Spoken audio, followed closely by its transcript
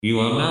You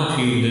are now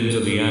tuned into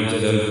the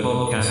Antidote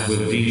podcast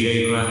with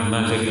DJ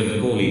Craftmatic and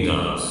Paulie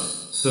Dance.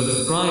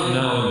 Subscribe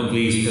now and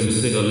please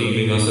consider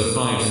leaving us a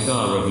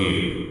 5-star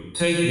review.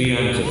 Take the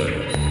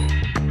antidote.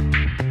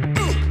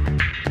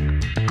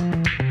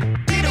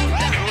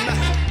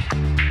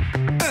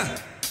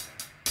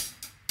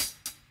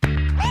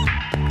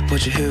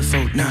 What you here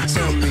for? Nah,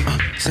 tell me.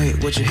 Say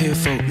what you here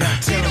for? Nah,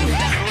 tell me.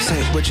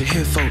 Say what you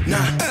here for?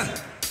 Nah.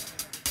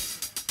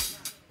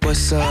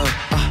 What's up?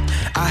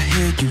 I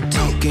hear you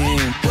talking,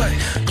 but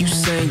you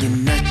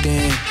saying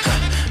nothing.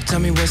 Tell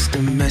me what's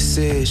the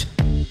message?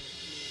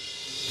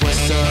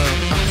 What's up?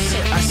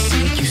 I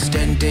see you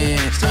standing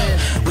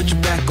with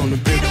your back on the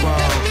brick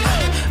wall,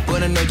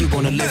 but I know you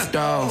wanna lift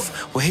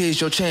off. Well,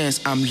 here's your chance.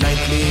 I'm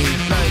likely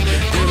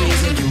the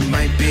reason you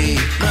might be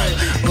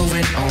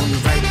moving on the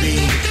right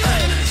beat,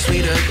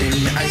 sweeter than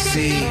the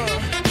icy.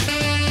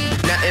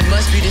 Now it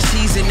must be the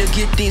season to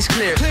get things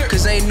clear,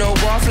 cause ain't no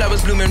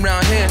wallflowers blooming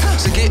round here.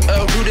 So get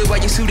uprooted while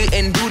you suited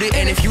and booted,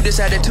 and if you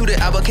decide to toot it,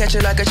 I will catch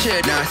it like a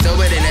chair. Now throw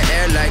it in the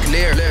air like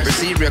Lear.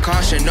 Receive your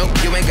caution, nope,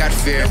 you ain't got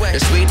fear. The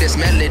sweetest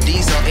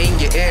melodies are in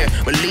your ear,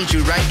 will lead you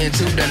right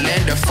into the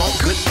land of funk.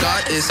 Good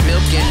God, it's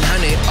milk and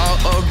honey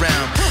all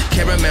around,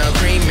 caramel,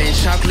 cream, and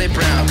chocolate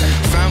brown.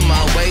 Found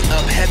my way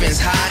up heaven's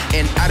high,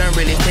 and I don't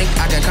really think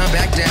I can come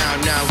back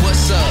down. Now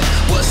what's up?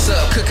 What's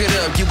up? Cook it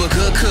up, you a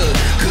good cook.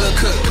 Good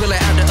cook, pull it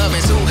out the oven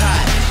too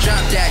hot. Drop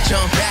that,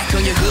 jump back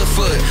on your good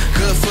foot.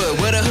 Good foot,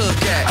 where the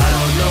hook at? I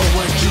don't know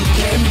what you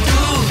came to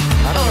do.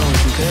 I don't know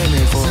what you came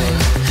in for,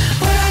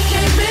 but I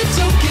came in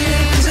to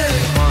get it.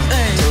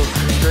 1, 2,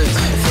 3, 4.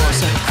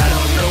 I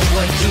don't know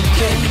what you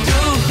came to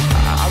do.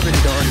 I really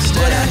don't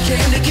understand, but I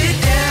came to get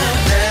down,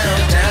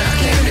 down, down. I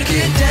came to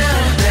get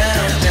down,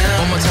 down, down.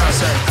 One more time,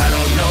 say, I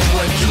don't know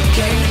what you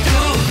came to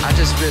do. I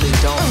just really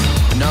don't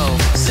know.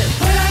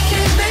 But I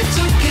came in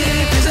to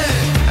get it.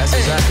 That's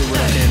exactly what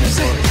I came in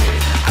for.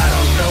 I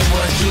don't know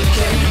what you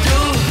came to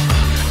do.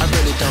 I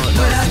really don't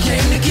know. But I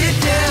came to get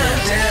down,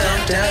 down,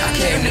 down. I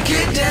came to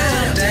get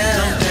down,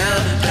 down, down,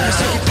 down.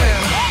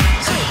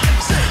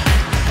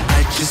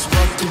 I just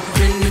walked up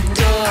in the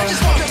door. I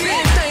just walked up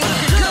in, things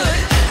looking good.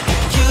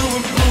 You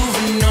were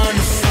moving on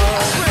the floor.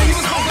 I swear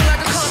you was moving like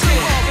a concert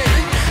ball,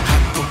 baby.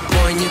 Hop up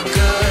on your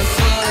good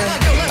foot.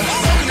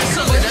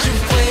 What you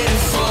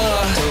waiting for?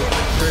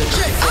 2, 3,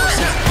 4.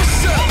 What's up?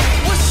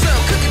 What's up?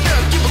 Cook it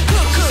up, you a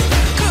good cook.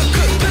 Good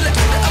cook, pull it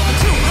out the oven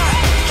too hot.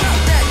 Drop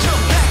that,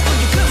 jump back on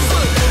your good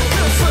foot.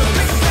 Good foot,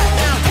 make it back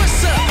down.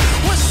 What's up?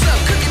 What's up?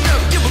 Cook it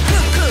up, you a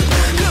good cook.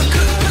 Good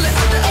cook, pull it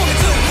out the oven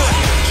too hot.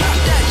 Drop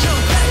that,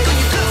 jump back on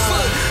your good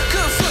foot.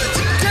 Good foot,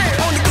 today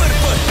on the good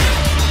foot.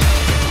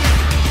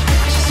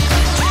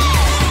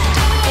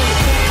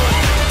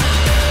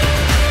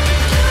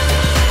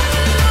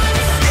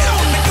 Yeah,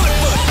 on the good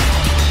foot.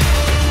 On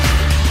the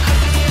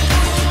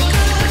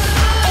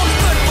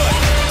good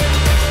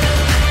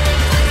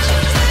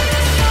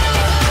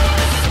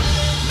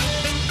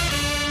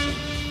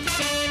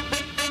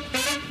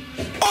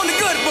foot. On the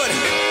good foot.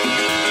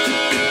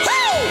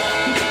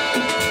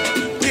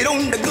 Woo! Get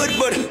on the good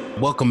foot.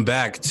 Welcome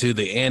back to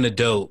the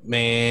Antidote,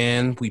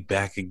 man. We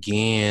back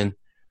again.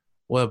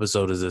 What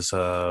episode is this?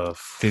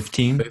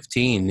 15?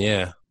 15,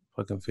 yeah.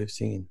 Fucking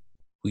 15.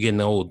 We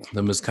getting old.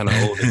 Them is kind of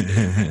old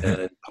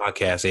in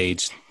podcast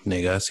age,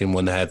 nigga. I seen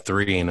one that had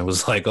 3, and it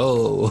was like,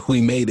 oh,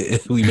 we made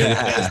it. We made it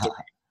past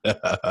 3.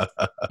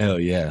 Hell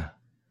yeah.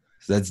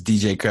 So that's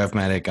DJ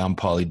Craftmatic. I'm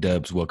Paulie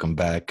Dubs. Welcome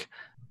back.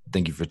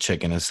 Thank you for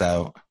checking us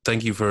out.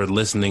 Thank you for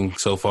listening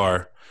so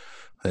far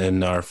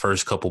in our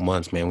first couple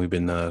months, man. We've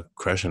been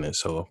crushing it.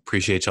 So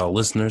appreciate y'all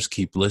listeners.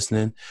 Keep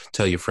listening.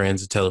 Tell your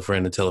friends to tell a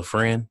friend to tell a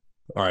friend.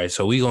 All right,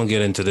 so we're going to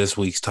get into this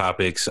week's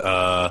topics.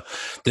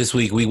 This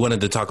week, we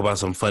wanted to talk about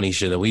some funny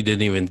shit that we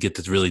didn't even get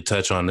to really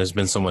touch on. There's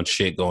been so much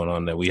shit going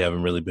on that we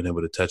haven't really been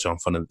able to touch on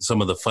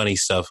some of the funny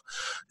stuff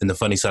and the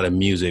funny side of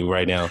music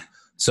right now.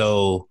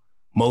 So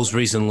most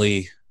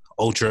recently,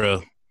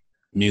 Ultra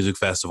Music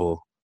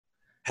Festival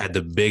had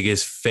the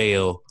biggest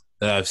fail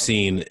that I've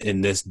seen in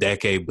this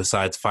decade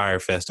besides Fire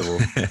Festival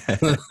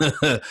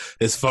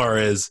as far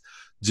as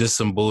just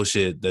some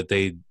bullshit that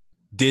they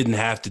didn't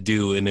have to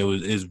do, and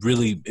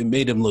it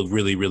made them look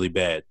really, really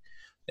bad.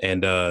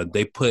 And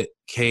they put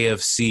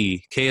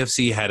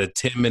KFC had a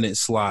 10-minute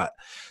slot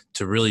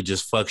to really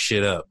just fuck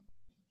shit up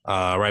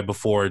right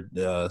before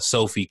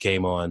Sophie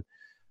came on,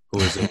 who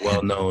is a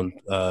well-known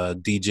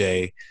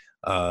DJ,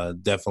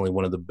 definitely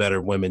one of the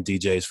better women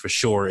DJs for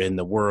sure in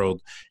the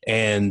world.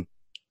 And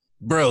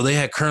bro, they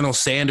had Colonel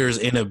Sanders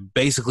in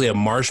basically a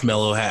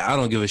marshmallow hat. I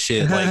don't give a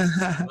shit. Like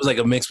it was like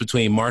a mix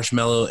between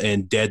Marshmallow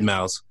and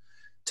Deadmau5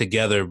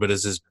 together, but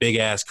it's this big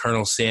ass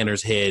Colonel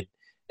Sanders head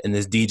and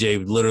this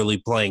DJ literally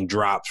playing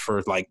drops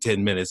for like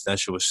 10 minutes. That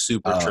shit was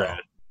super trash.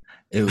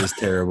 It was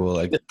terrible.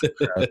 Like the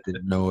crowd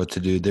didn't know what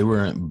to do. They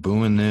weren't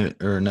booing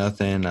it or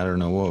nothing. I don't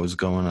know what was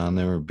going on.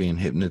 They were being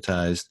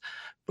hypnotized.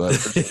 But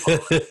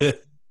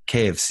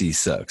KFC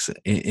sucks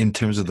in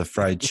terms of the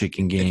fried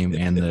chicken game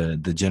and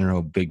the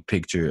general big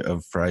picture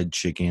of fried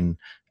chicken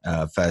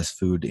fast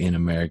food in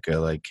America.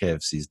 Like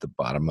KFC's the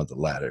bottom of the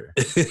ladder.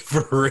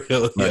 For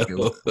real, Like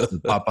yo.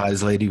 the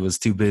Popeyes lady was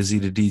too busy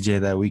to DJ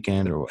that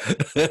weekend, or what?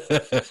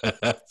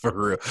 For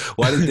real.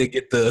 Why did they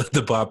get the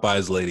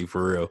Popeyes lady?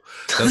 For real,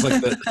 that's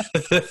like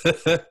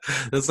the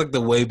that's like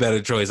the way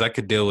better choice. I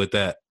could deal with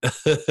that.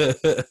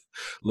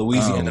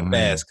 Louisiana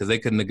fast, because they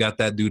couldn't have got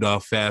that dude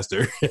off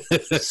faster.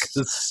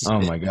 Oh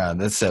my god,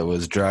 that set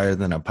was drier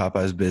than a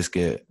Popeyes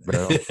biscuit,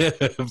 bro.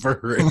 For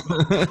real.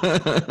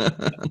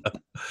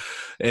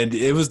 And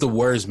it was the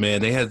worst,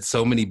 man. They had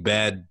so many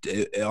bad.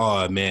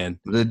 Oh man,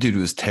 The dude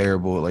was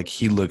terrible. Like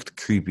he looked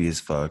creepy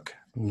as fuck.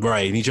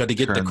 right. And he tried to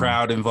get the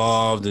crowd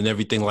involved and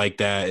everything like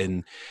that,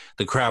 and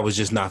the crowd was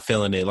just not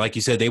feeling it. Like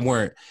you said, they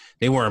weren't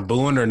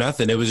booing or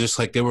nothing. It was just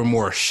like they were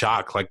more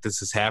shocked, like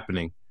this is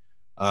happening.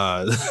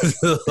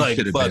 Like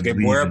fuck,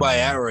 where am I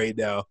at right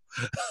now?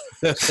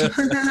 But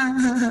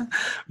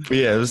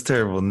yeah, it was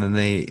terrible. And then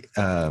they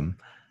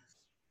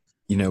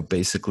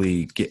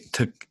basically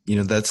took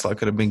that slot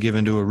could have been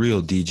given to a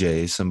real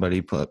DJ,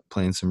 somebody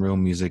playing some real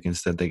music.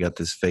 Instead, they got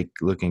this fake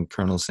looking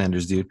Colonel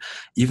Sanders dude.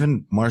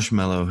 Even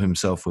Marshmello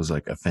himself was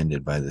like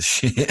offended by this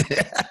shit.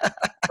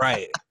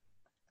 Right.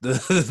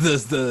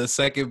 The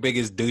second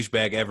biggest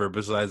douchebag ever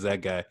besides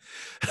that guy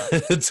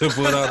to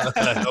put on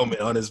a helmet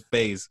on his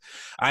face.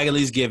 I at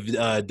least give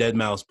Dead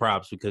Mouse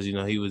props because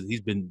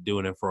he's been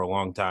doing it for a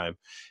long time,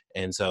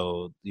 and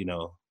so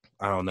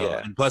I don't know.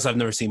 Yeah. And plus, I've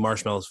never seen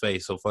Marshmello's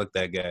face, so fuck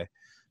that guy.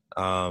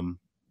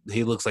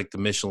 He looks like the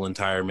Michelin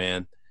tire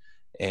man,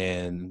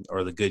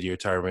 or the Goodyear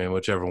tire man,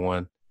 whichever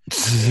one.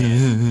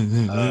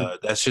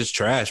 That's just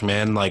trash,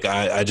 man. Like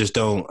I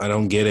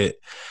don't get it.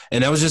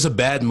 And that was just a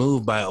bad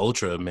move by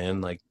Ultra,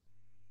 man. Like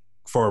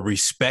for a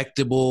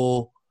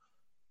respectable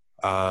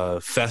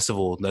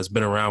festival that's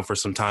been around for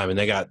some time, and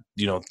they got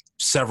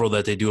several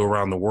that they do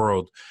around the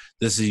world.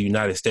 This is a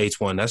United States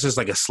one. That's just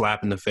like a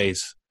slap in the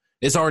face.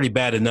 It's already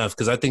bad enough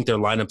because I think their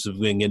lineups have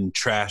been getting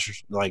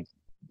trashed like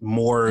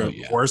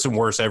worse and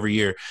worse every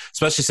year,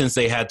 especially since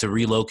they had to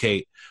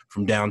relocate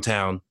from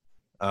downtown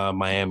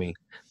Miami.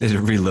 They had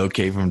to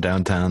relocate from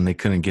downtown. They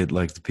couldn't get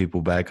like the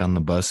people back on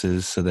the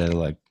buses, so they had to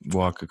like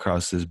walk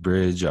across this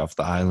bridge off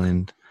the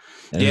island.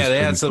 And yeah,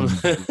 they had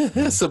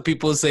some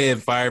people saying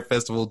Fire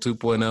Festival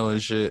 2.0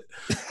 and shit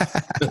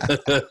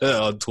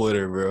on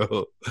Twitter,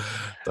 bro.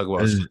 Talk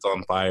about shit's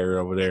on fire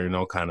over there and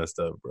all kind of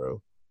stuff,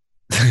 bro.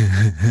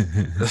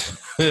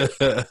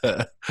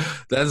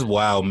 That's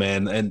wild,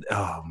 man. And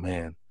oh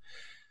man,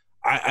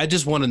 I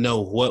just want to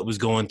know what was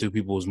going through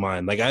people's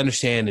mind. Like I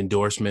understand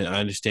endorsement, I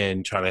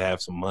understand trying to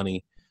have some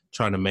money,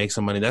 trying to make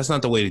some money. That's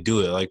not the way to do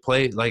it. Like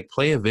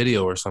play a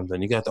video or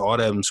something. You got all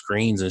them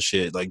screens and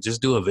shit. Like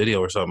just do a video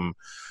or something.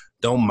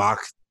 Don't mock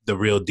the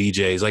real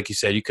DJs. Like you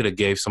said, you could have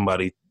gave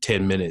somebody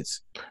 10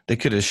 minutes. They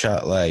could have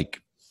shot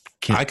like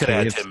I could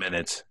have had 10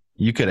 minutes.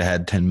 You could have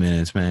had 10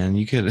 minutes, man.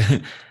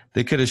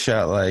 They could have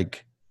shot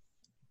like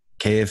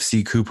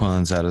KFC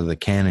coupons out of the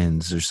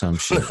cannons or some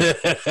shit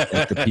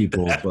at the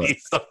people. But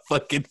he's so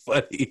fucking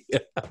funny.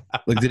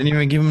 Like, didn't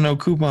even give them no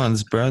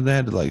coupons, bro. They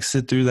had to like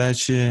sit through that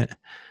shit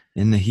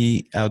in the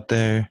heat out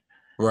there.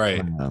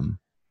 Right.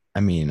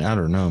 I mean, I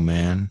don't know,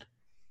 man.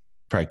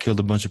 Probably killed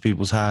a bunch of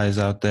people's highs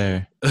out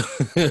there.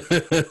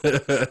 The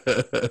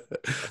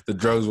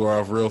drugs were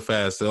off real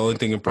fast. The only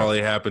thing that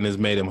probably happened is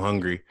made him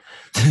hungry.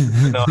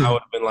 I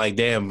would have been like,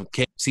 damn,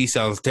 KFC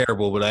sounds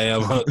terrible, but I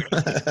am hungry.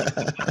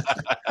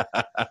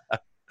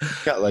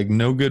 Got like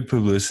no good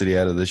publicity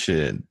out of the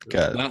shit.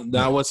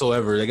 Not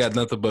whatsoever. They got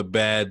nothing but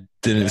bad.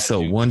 Didn't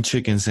sell one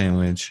chicken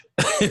sandwich.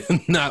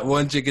 Not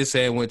one chicken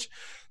sandwich.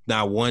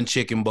 Not one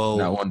chicken bowl.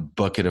 Not one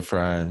bucket of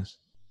fries.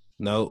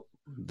 Nope.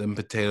 Them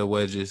potato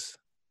wedges.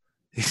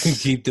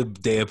 Keep the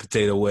damn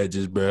potato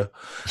wedges, bro.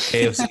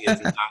 KFC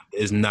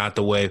is not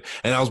the wave.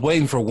 And I was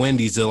waiting for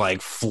Wendy's to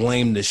like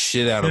flame the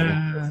shit out of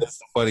them. That's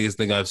the funniest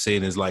thing I've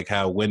seen is like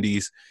how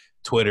Wendy's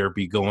Twitter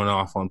be going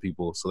off on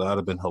people. So that would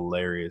have been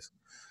hilarious.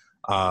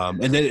 And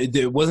then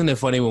it wasn't it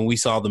funny when we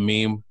saw the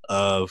meme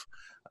of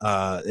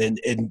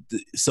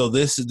so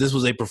this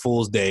was April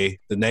Fool's Day.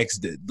 The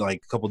next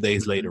like a couple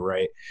days later,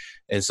 right?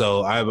 And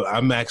so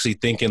I'm actually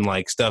thinking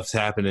like stuff's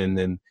happening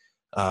and.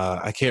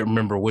 I can't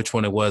remember which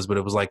one it was, but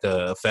it was like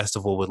a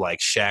festival with like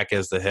Shaq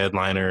as the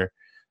headliner,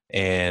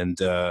 and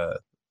I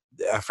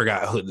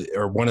forgot who,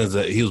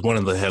 he was one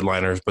of the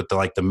headliners, but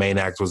the main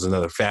act was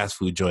another fast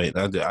food joint.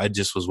 I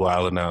just was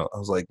wilding out. I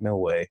was like, no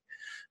way.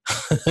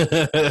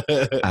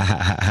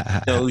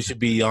 Who should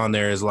be on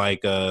there is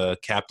like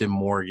Captain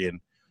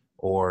Morgan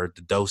or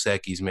the Dos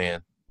Equis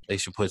man. They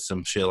should put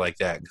some shit like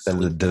that.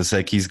 The Dos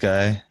Equis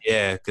guy?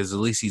 Yeah, because at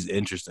least he's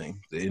interesting.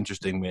 The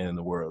interesting man in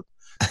the world.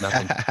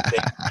 Nothing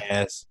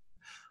ass,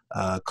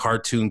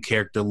 cartoon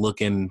character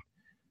looking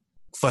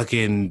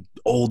fucking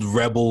old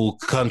rebel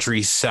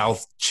country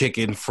South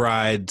chicken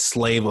fried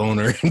slave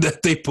owner that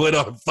they put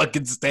on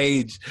fucking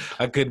stage.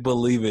 I couldn't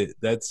believe it.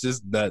 That's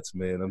just nuts,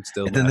 man. I'm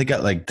still. And then they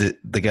got like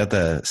they got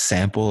the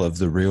sample of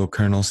the real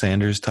Colonel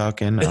Sanders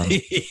talking on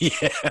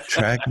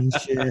track and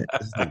shit.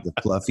 It's like the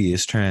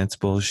fluffiest trance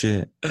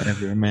bullshit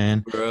ever,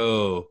 man.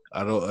 Bro,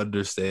 I don't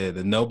understand.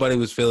 And nobody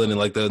was feeling it.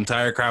 Like the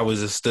entire crowd was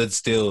just stood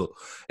still,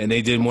 and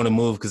they didn't want to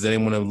move because they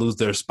didn't want to lose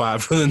their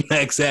spot for the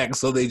next act,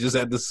 so they just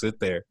had to sit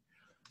there.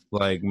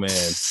 Like, man,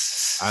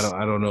 I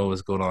don't know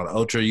what's going on.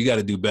 Ultra, you got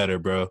to do better,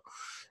 bro.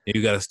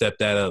 You got to step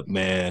that up,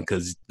 man,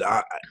 because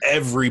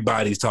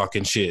everybody's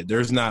talking shit.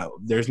 There's not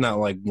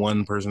like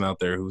one person out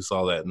there who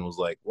saw that and was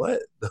like,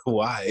 what?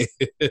 Why?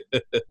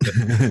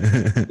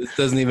 This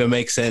doesn't even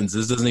make sense.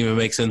 This doesn't even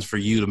make sense for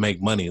you to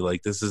make money.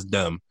 Like, this is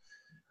dumb.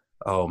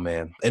 Oh,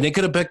 man. And they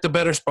could have picked a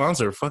better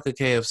sponsor. Fuck a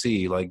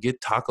KFC. Like,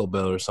 get Taco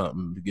Bell or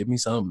something. Give me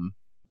something.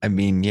 I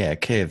mean, yeah,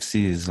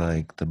 KFC is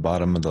like the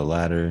bottom of the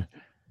ladder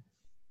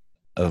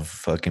of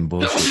fucking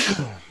bullshit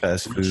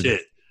fast food.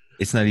 Shit.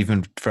 It's not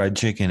even fried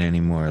chicken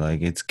anymore.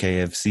 Like, it's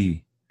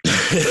KFC.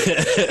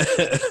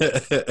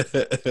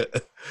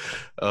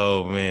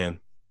 Oh, man.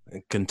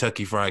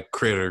 Kentucky Fried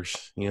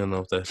Critters. You don't know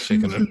if that's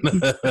chicken or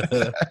not.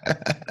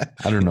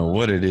 I don't know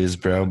what it is,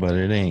 bro, but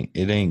it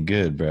ain't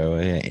good, bro.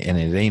 And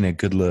it ain't a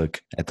good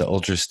look at the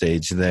ultra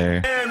stage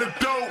there.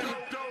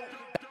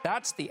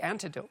 That's the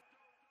antidote.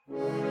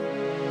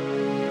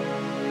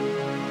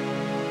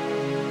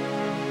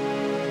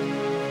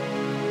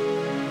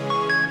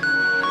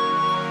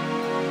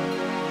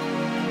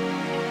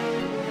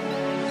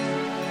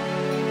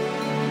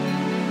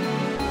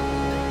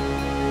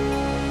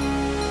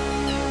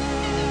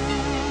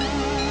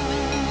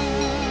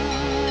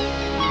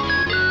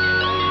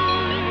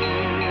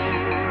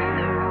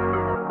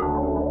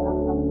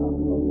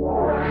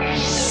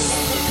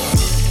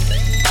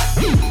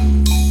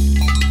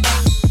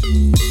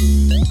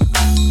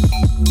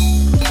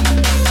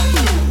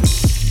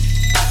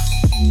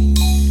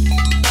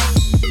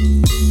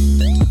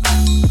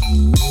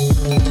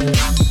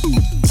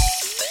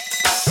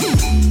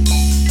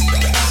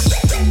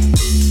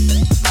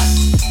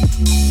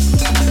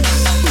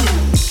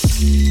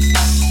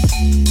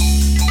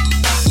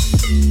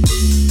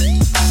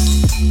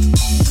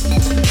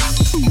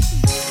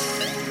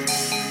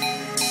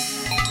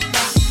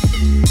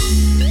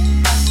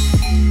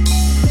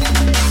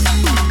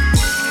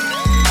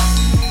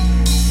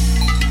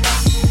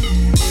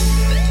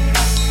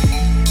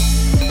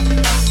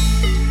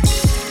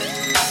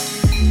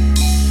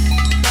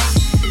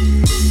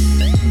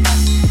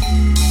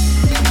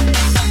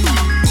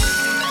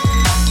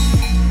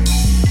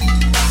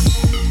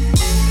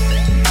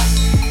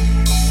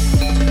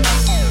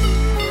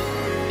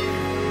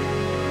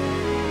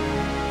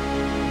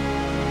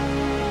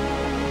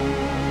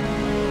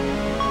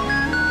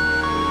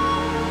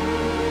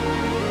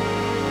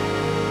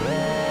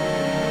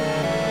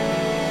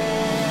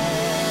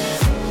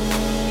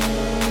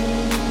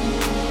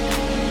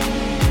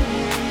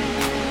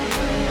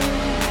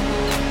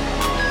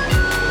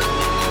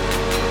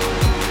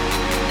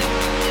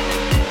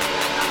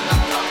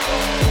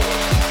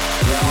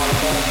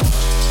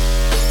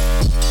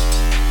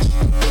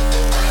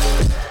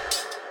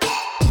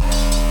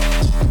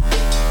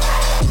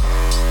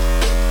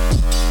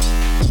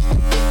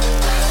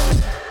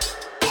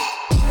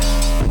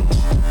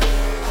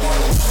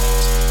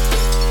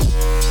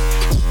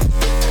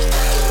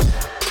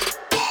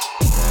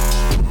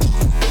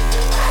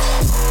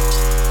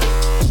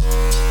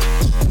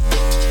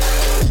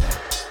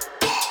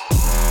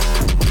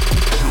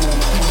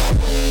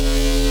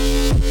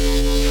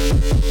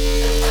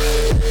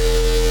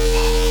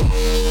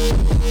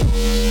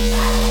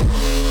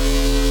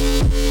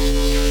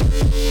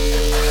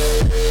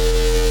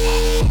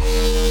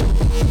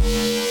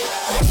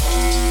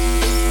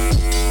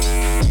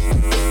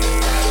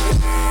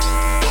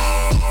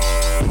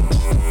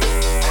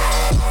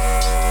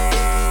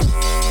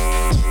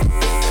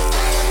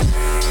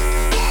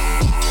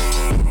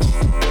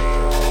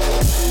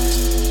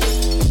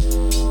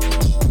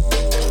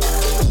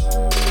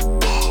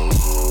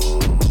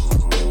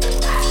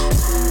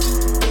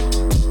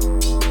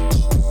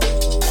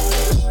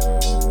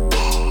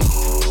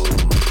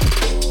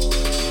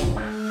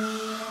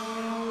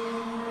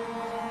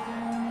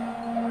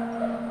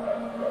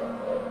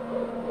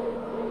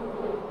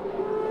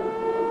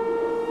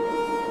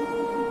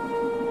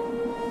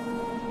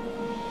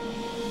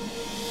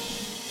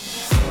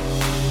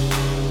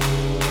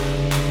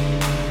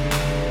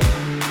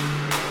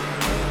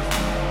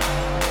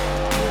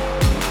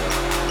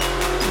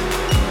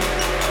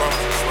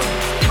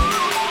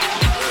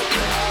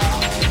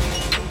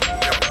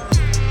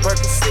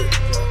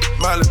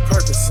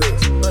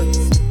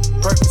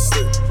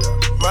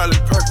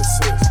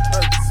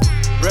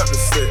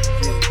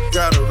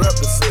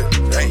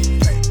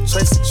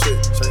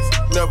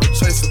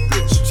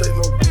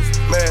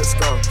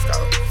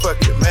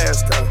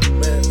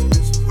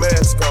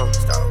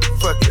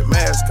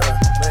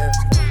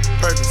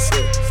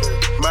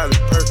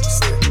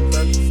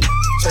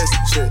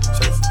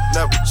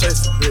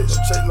 chase a bitch.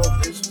 Chase no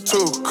bitch.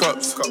 2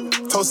 cups.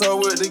 Toast her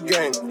with the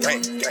gang.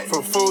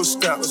 From food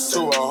stamps to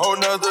a whole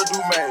nother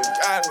domain.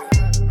 Got it.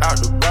 Out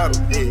the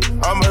bottle, yeah.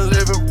 I'm a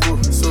living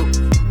proof.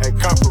 Super.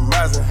 Ain't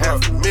compromising.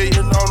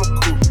 $500,000 on the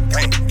coupe.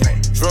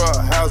 Drug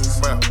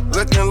houses.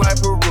 Looking like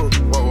Peru.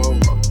 Whoa.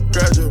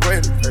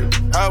 Graduated.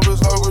 I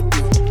was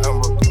overdue. I'm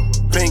a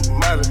pink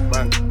Molly.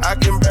 I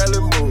can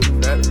barely move.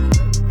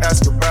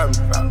 Ask about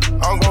me.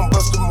 I'm gon'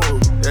 bust a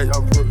move.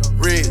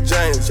 Red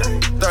James.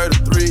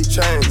 33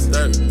 chains.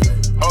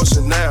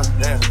 Ocean now.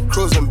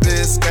 Cruising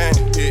Biscayne.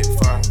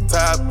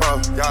 Top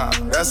off.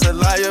 That's a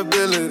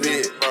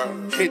liability.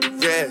 Hit the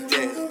gas.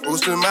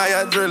 Boosting my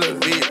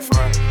adrenaline.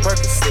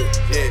 Percocet.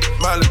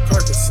 Molly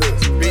Percocet.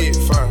 Big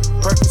fine.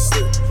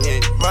 Percocet.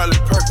 Molly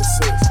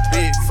Percocet.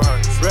 Big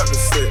fine.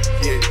 Represent.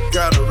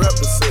 Gotta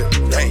represent.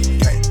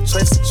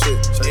 Chase a chick.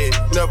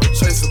 Never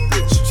chase a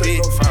bitch.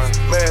 Big fine.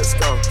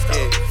 Mask on.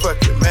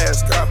 Fuck it,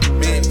 mask off.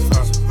 Big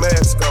fine.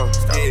 Mask on.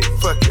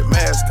 Fuck it,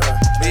 mask off.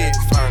 Big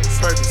fine.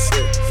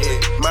 Percocet.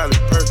 Molly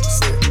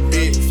Percocet.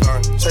 Big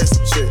fine. Chase a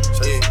chick.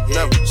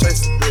 Never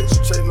chase a bitch.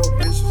 Chase no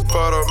bitches.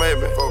 Photo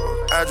maybe.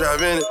 I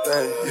drive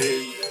anything.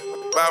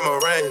 Buy my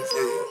range.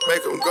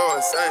 Make them go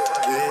insane.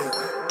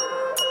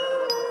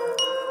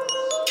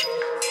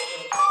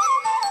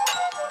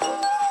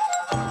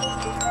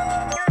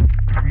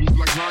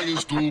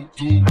 Lions do, lions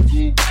do,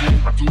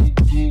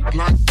 move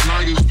like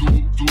lions do,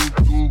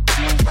 move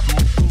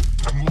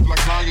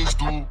like lions do, move like lions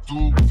do,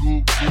 move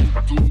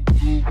like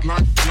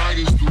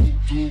lions do,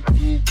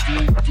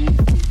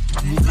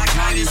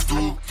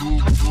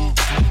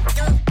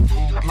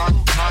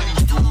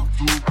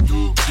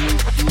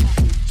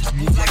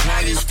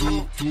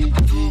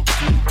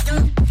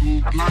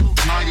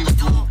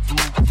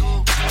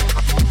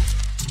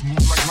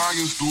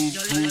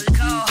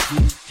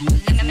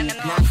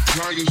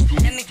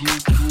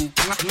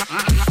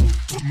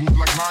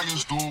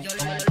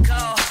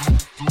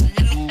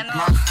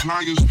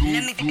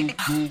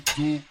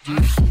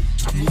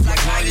 move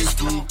like lions do, move like lions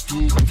do,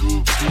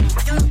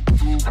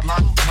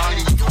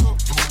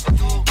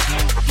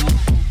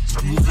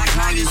 move like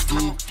lions do,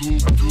 lions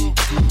do,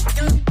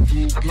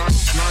 move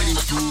like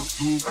lions do,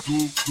 move like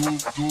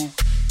lions do.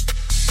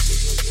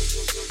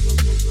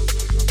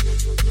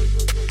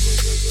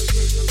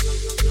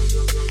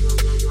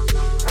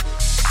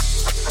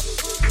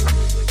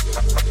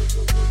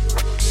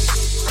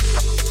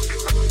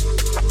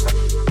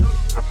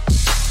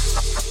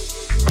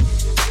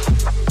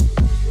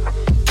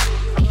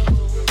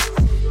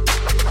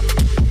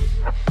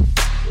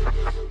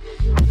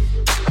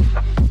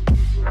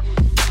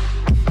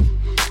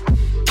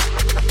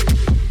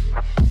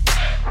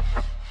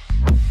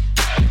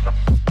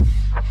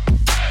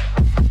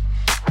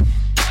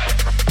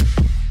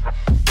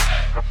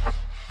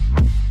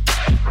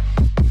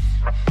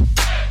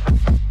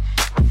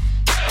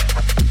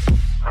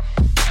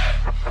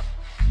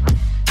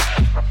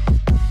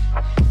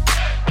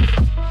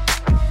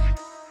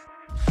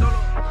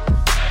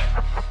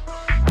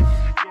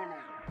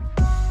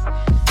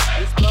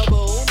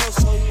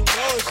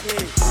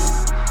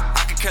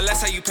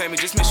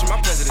 Just make sure my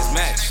president's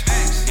match.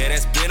 Yeah,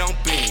 that's Ben on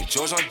Ben,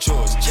 George on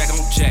George, Jack on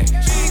Jack.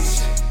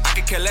 I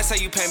could care less how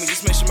you pay me,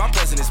 just make sure my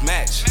president's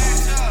match.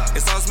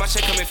 As long as my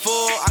check coming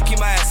full, I keep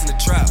my ass in the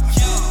trap.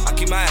 I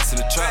keep my ass in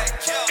the trap.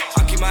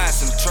 I keep my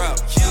ass in the trap.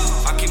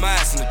 I keep my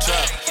ass in the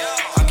trap.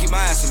 I keep my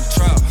ass in the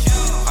trap.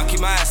 I keep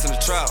my ass in the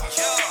trap.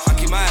 I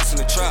keep my ass in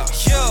the trap.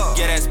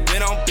 Yeah, that's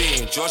Ben on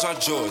Ben, George on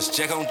George,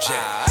 Jack on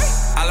Jack.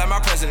 I like my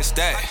president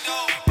stack.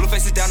 Blue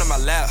faces down in my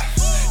lap.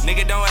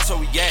 Nigga, don't ask where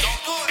we at.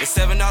 It's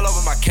 7 all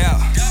over my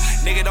cap.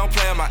 Nigga, don't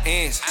play on my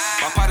ends.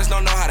 My partners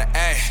don't know how to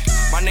act.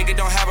 My nigga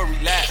don't have a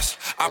relapse.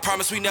 I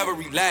promise we never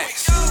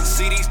relax.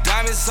 See these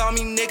diamonds on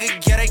me,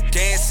 nigga, yeah, they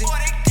dancing.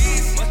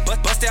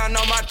 Bust down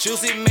on my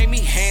juice, it make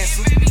me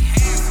handsome.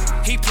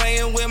 He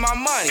playing with my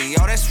money,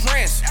 oh, that's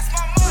ransom.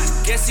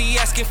 Guess he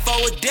asking for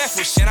a death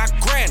wish, and I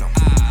grant him.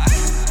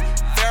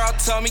 Pharaoh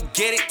told me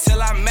get it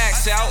till I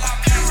max out.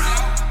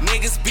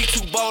 Niggas be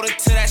too bold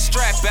until that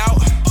strap out.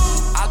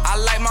 I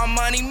like my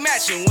money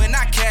matching when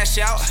I cash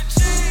out.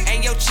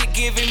 And your chick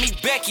giving me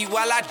Becky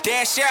while I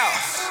dash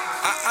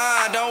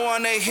out. Don't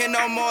wanna hear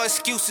no more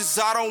excuses.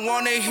 I don't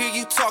wanna hear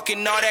you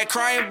talking. All that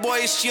crying, boy,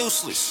 is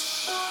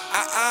useless.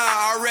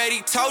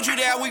 Already told you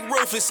that we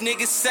ruthless.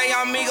 Niggas say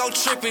I'm ego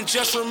tripping.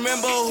 Just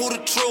remember who the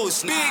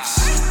truest,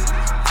 bitch.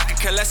 I could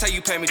care less how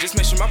you pay me. Just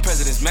make sure my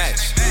president's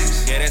match.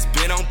 Yeah, that's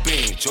Ben on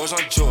Ben, George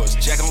on George,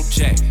 Jack on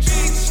Jack.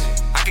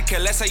 I could care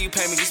less how you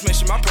pay me, just make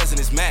sure my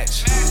president's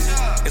match.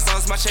 As long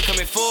as my check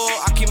coming full,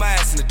 I keep my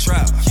ass in the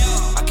trap.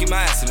 I keep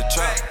my ass in the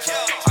trap.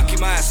 I keep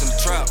my ass in the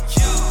trap.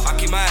 I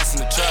keep my ass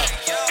in the trap.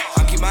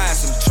 I keep my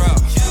ass in the trap.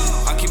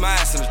 I keep my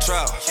ass in the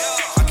trap.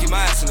 I keep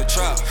my ass in the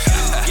trap.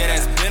 Yeah,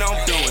 that's Ben on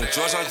Ben,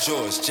 George on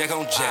George, Jack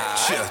on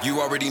Jack. Yeah,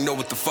 you already know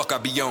what the fuck I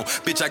be on.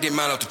 Bitch, I get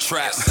mine out the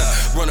trap.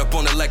 Run up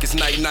on it like it's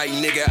night,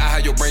 nigga. I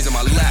have your brains in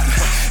my lap.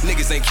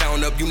 Niggas ain't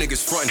counting up, you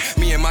niggas frontin'.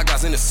 Me and my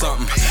guys into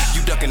something.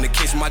 You ducking the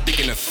case with my dick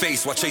in the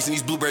face while chasing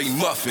these blueberry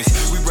muffins.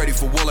 We ready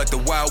for war like the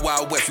Wild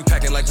Wild West. We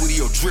packing like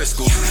Woody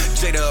O'Driscoll.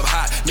 Jada up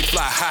hot,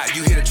 McFly hot.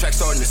 You hear the track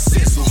starting to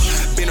sizzle.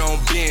 Been on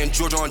Ben,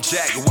 George on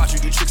Jack. Watch you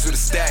do tricks with a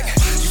stack.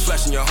 You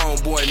flashing your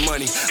homeboy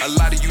money. A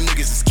lot of you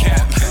niggas is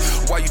cap.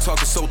 Why you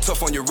talking so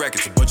tough on your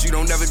records, but you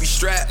don't never be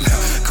strapped?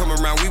 Come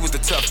around, we with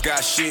the tough guy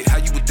shit. How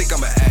you would think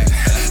I'ma act?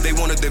 They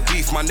wanted the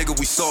beef, my nigga,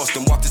 we sauced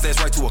them. Walked his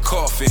ass right to a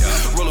coffin.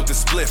 Roll up the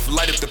spliff,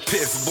 light up the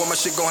piff. Boy, my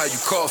shit gon' have you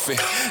coughing.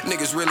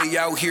 Niggas really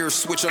out here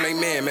switch on they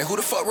man. Who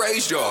the fuck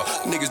raised y'all?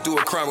 Niggas do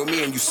a crime with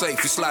me and you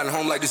safe. You sliding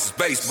home like this is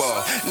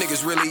baseball.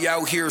 Niggas really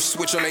out here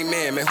switch on they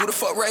man. Who the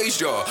fuck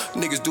raised y'all?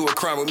 Niggas do a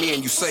crime with me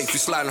and you safe. You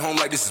sliding home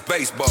like this is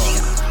baseball.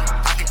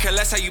 I can care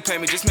less how you pay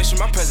me, just make sure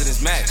my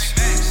president's match.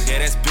 Yeah,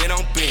 that's Ben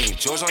on Ben,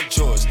 George on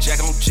George,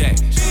 Jack on Jack.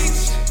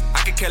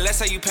 I can care less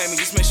how you pay me,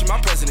 just make sure my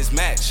president's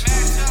match.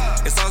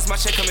 As long as my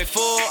check coming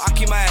full, I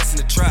keep my ass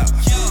in the trap.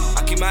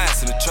 I keep my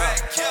ass in the trap.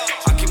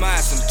 I keep my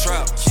ass in the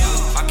trap.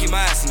 I keep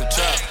my ass in the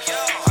trap.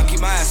 I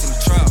keep my ass in the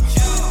trap.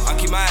 I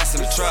keep my ass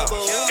in the trap.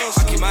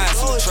 I keep my ass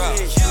in the trap.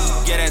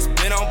 Yeah, that's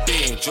Ben on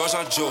Ben, George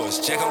on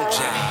George, Jack on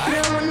Jack.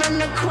 No one on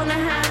the corner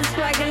has a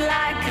swagger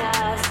like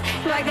us.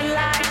 Swagger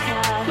like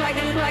us.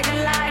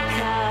 Swagger like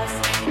us.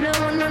 No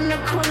one on the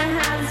corner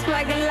has a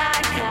swagger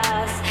like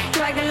us.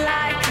 Swagger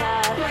like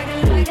us.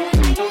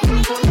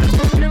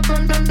 No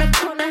one on the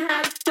corner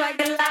has a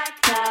swagger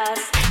like us.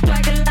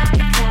 Swagger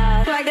like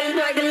us.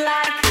 Swagger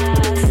like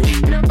us.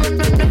 No one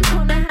on the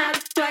corner has a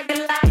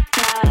swagger like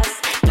us.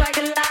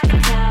 Swagger like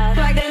us.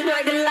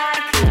 Swagger like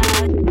us.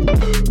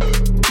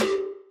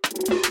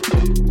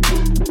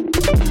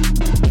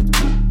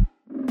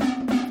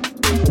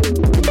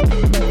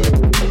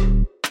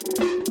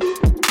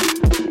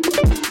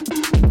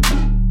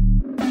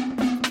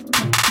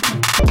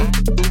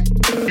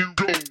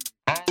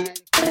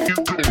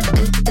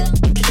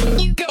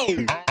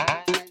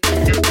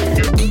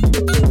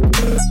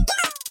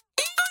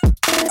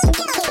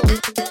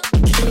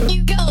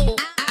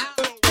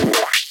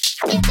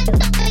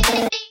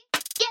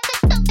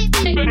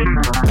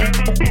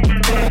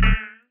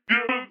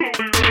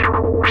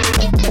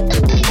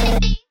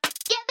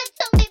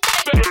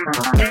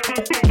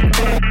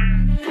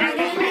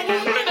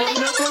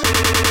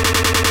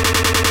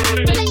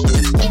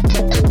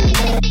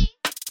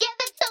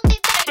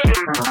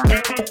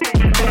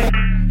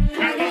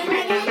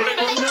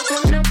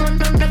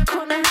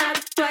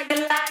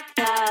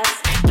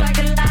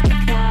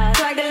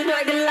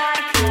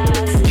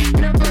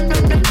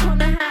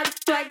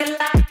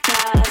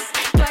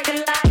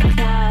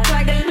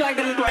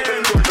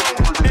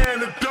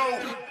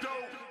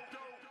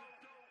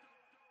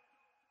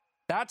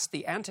 That's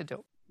the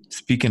antidote.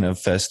 Speaking of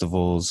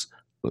festivals,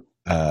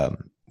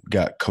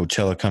 got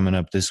Coachella coming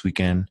up this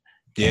weekend.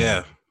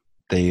 Yeah.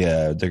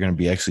 They're going to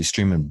be actually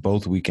streaming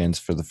both weekends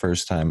for the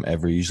first time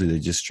ever. Usually they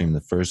just stream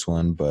the first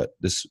one, but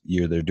this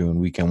year they're doing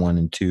weekend 1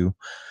 and 2.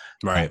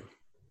 Right.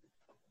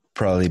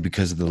 Probably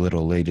because of the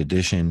little late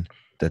addition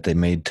that they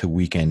made to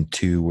weekend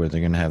 2, where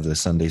they're going to have the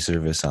Sunday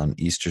service on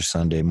Easter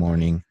Sunday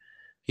morning.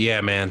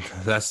 Yeah, man.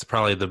 That's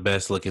probably the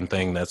best looking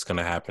thing that's going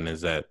to happen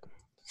is that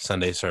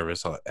Sunday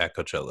service at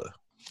Coachella.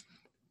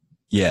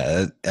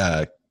 Yeah.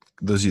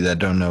 Those of you that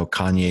don't know,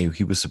 Kanye,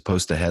 he was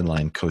supposed to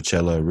headline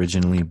Coachella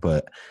originally,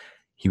 but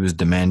he was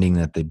demanding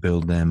that they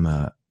build him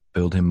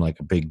like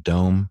a big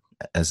dome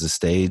as a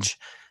stage,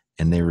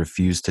 and they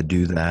refused to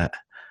do that.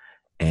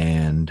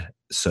 And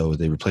so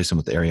they replaced him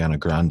with Ariana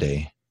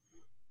Grande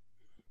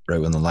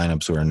right when the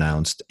lineups were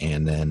announced.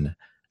 And then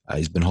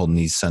he's been holding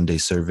these Sunday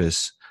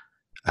service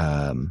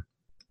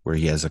where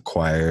he has a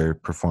choir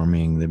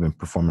performing. They've been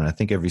performing, I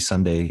think, every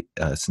Sunday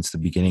since the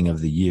beginning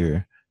of the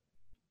year.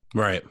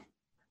 Right.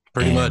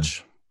 Pretty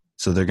much.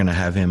 So they're going to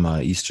have him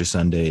Easter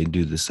Sunday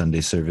do the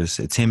Sunday service.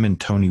 It's him and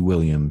Tony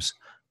Williams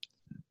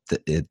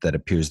that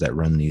appears that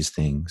run these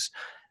things.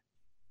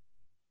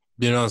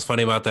 You know what's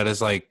funny about that? It's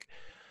like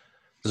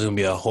there's going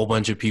to be a whole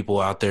bunch of people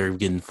out there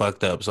getting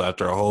fucked up. So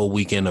after a whole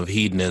weekend of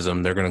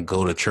hedonism, they're going to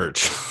go to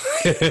church.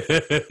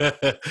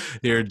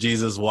 Here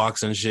Jesus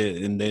walks and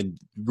shit, and then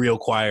real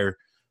choir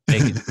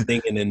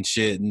thinking and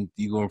shit, and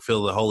you're going to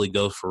feel the Holy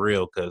Ghost for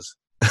real because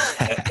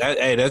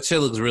that shit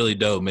looks really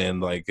dope, man.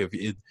 Like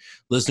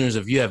listeners,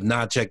 if you have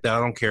not checked out,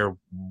 I don't care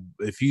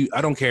if you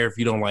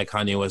don't like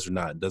Kanye West or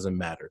not. It doesn't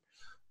matter.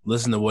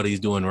 Listen to what he's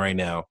doing right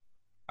now.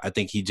 I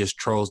think he just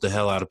trolls the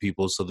hell out of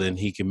people so then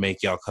he can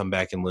make y'all come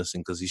back and listen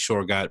because he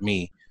sure got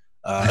me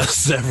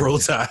several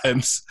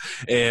times.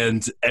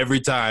 And every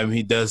time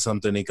he does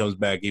something, he comes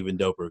back even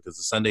doper because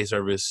the Sunday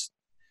service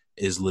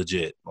is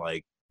legit.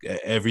 Like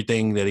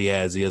everything that he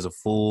has a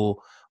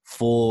full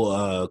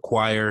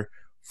choir,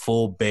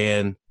 full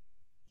band,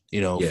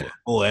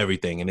 full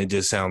everything. And it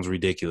just sounds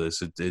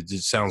ridiculous. It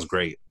just sounds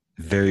great.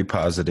 Very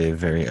positive,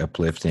 very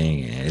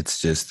uplifting. It's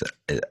just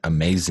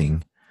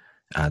amazing.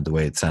 The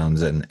way it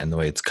sounds and the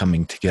way it's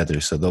coming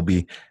together. So they'll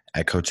be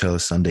at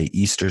Coachella Sunday,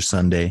 Easter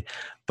Sunday.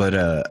 But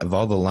of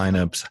all the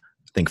lineups,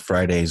 I think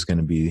Friday is going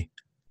to be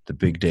the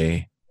big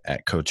day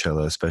at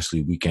Coachella,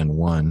 especially weekend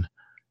 1.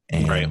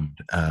 and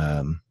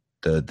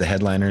the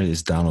headliner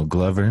is Donald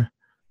Glover,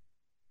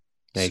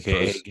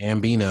 AKA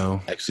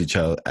Gambino.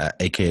 Actually,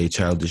 AKA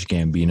Childish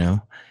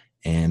Gambino.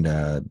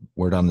 And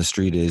word on the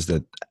street is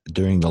that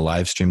during the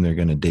live stream, they're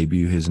going to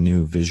debut his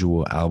new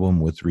visual album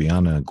with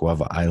Rihanna,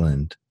 Guava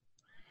Island.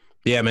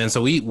 Yeah, man.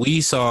 So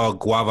we saw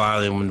Guava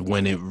Island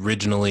when it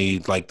originally,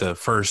 like, the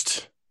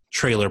first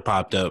trailer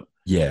popped up.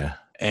 Yeah.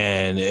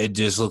 And it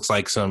just looks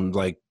like some,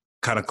 like,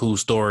 kind of cool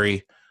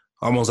story,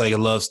 almost like a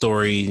love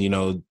story, you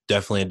know,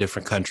 definitely a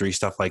different country,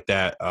 stuff like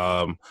that.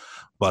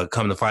 But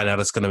come to find out,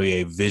 it's going to be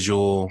a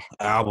visual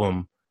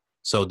album.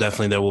 So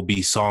definitely there will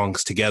be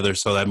songs together.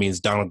 So that means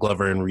Donald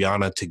Glover and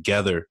Rihanna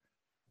together,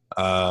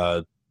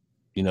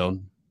 you know,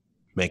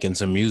 making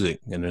some music,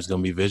 and there's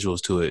going to be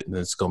visuals to it. And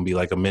it's going to be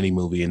like a mini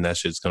movie, and that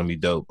shit's going to be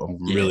dope.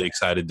 I'm really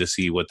excited to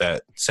see what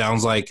that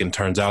sounds like and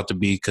turns out to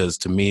be, because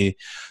to me,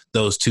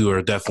 those two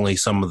are definitely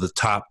some of the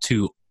top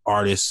two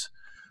artists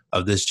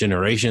of this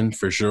generation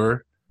for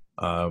sure.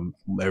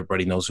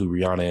 Everybody knows who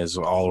Rihanna is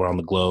all around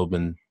the globe,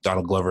 and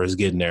Donald Glover is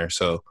getting there.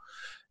 So,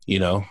 you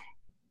know,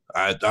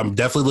 I'm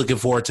definitely looking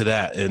forward to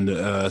that. And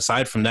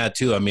aside from that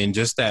too, I mean,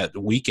 just that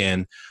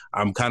weekend,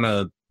 I'm kind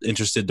of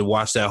interested to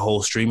watch that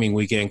whole streaming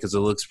weekend because it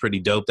looks pretty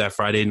dope. That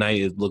Friday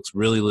night, it looks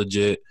really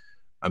legit.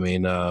 I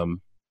mean,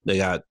 they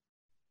got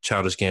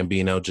Childish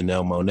Gambino,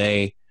 Janelle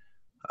Monáe,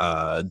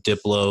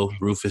 Diplo,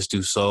 Rufus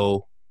Du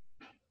Sol,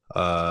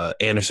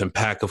 Anderson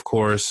 .Paak, of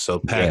course. So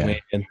Pac-Man.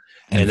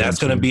 And that's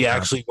going to be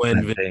actually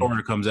when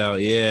Ventura comes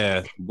out.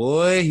 Yeah.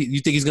 Boy, you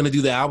think he's going to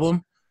do the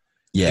album?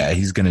 Yeah,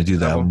 he's going to do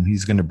the album.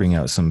 He's going to bring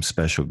out some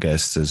special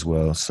guests as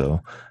well.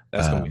 So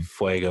that's going to be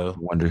fuego.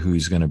 Wonder who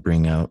he's going to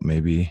bring out.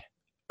 Maybe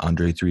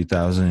Andre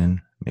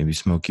 3000, maybe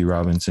Smokey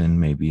Robinson,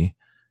 maybe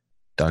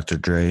Dr.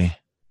 Dre.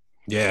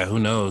 Yeah, who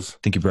knows? I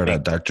think he brought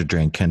out Dr.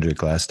 Dre and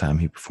Kendrick last time.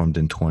 He performed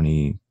in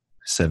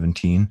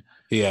 2017.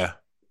 Yeah.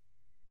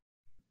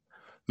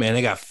 Man,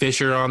 they got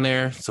Fisher on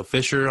there. So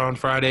Fisher on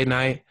Friday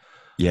night.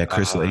 Yeah,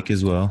 Chris Lake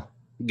as well.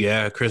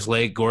 Yeah, Chris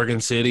Lake, Gorgon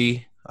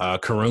City.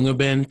 Karunga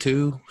Ben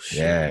too.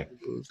 Yeah. It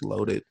was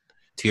loaded.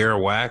 Tierra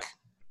Whack.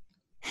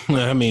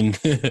 I mean,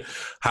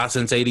 hot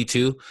since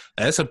 82.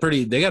 That's a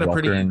pretty, they got a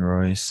Walker pretty. and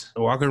Royce.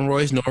 Walker and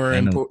Royce, Nora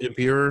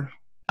Impure.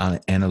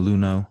 Anna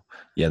Luno.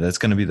 Yeah, that's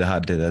going to be the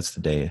hot day. That's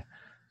the day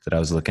that I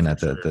was looking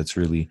at that's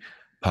really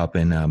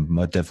popping. I'm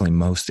definitely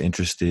most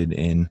interested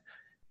in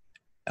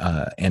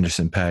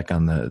Anderson .Paak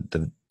on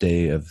the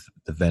day of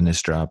the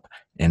Venice drop,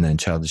 and then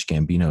Childish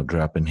Gambino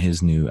dropping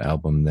his new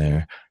album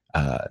there.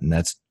 And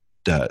that's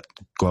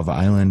Guava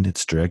Island.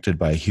 It's directed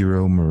by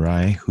Hiro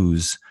Murai,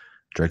 who's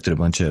directed a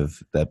bunch of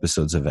the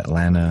episodes of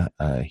Atlanta.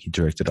 He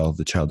directed all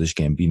the Childish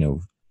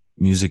Gambino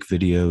music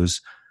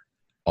videos,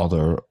 all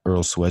the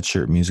Earl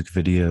Sweatshirt music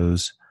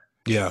videos.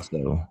 Yeah.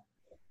 So,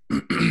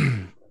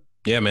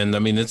 yeah, man. I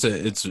mean,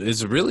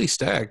 it's really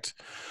stacked.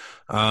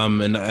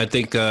 And I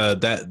think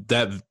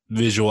that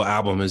visual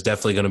album is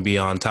definitely going to be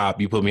on top.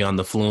 You put me on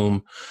the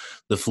Flume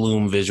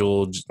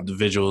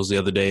visuals the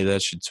other day.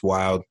 That shit's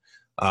wild.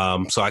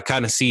 So I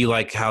kind of see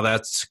like how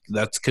that's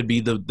could be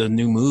the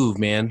new move,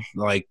 man.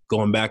 Like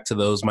going back to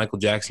those, Michael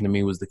Jackson to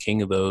me was the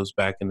king of those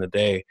back in the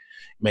day,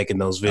 making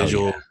those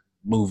visual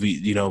movie,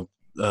 you know,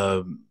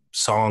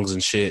 songs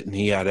and shit. And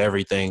he had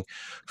everything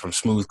from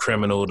Smooth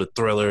Criminal to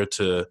Thriller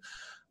to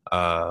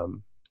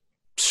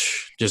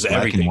just Black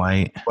everything. and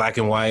White. Black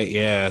and White,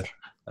 yeah.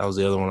 That was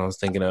the other one I was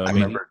thinking of. I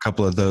remember a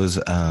couple of those.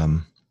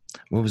 What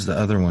was the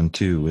other one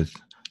too with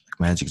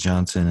Magic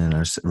Johnson and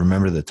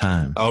Remember the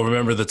Time? Oh,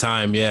 Remember the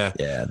Time, yeah.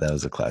 Yeah, that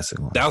was a classic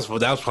one. That was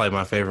probably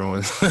my favorite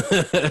one.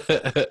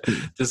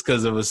 Just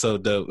because it was so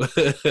dope.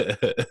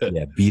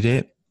 Yeah, Beat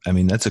It. I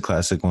mean, that's a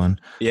classic one.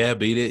 Yeah,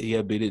 Beat It.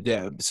 Yeah, Beat It.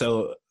 Yeah.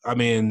 So, I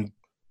mean,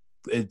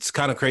 it's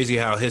kind of crazy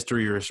how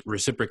history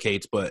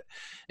reciprocates, but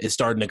it's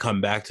starting to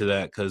come back to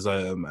that because,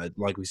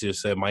 like we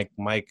just said, Mike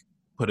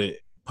put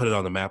it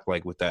on the map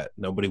like with that.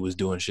 Nobody was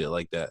doing shit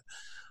like that.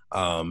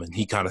 And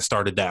he kind of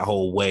started that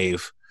whole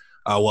wave.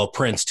 Well,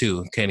 Prince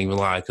too, can't even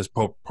lie, because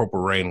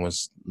Purple Rain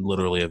was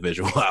literally a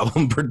visual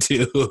album for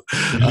two.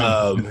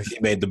 He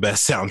made the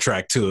best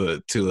soundtrack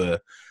to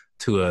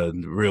a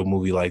real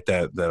movie like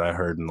that I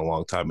heard in a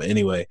long time. But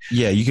anyway,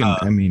 yeah, you can.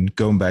 I mean,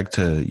 going back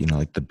to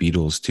like the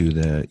Beatles too,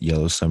 the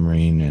Yellow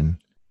Submarine, and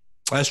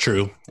that's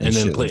true. And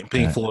then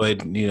Pink Floyd,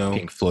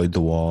 Pink Floyd,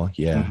 The Wall,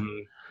 yeah. Mm-hmm.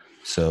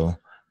 So,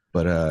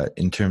 but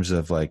in terms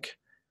of like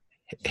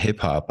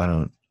hip hop, I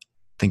don't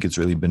think it's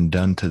really been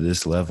done to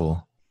this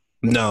level.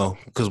 No,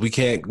 because we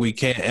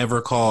can't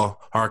ever call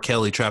R.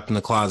 Kelly Trapped in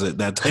the Closet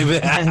that type of.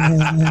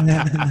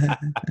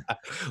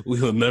 We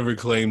will never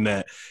claim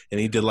that, and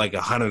he did like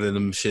 100 of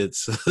them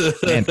shits.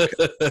 And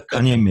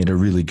Kanye made a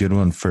really good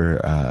one for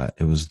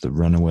it was the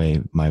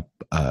Runaway, my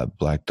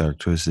Dark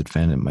Twisted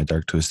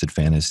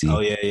Fantasy. Oh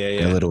yeah.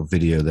 A little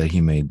video that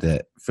he made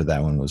that for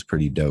that one was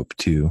pretty dope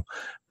too.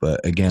 But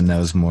again, that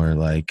was more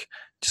like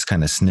just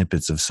kind of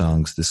snippets of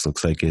songs. This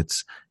looks like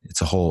it's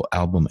a whole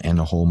album and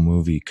a whole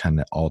movie kind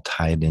of all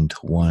tied into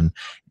one.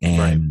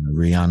 And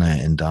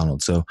Rihanna and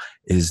Donald. So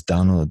is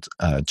Donald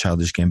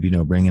Childish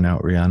Gambino bringing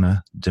out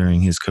Rihanna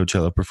during his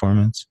Coachella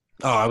performance?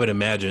 Oh, I would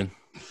imagine.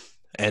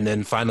 And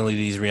then finally,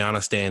 these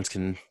Rihanna stans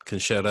can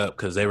shut up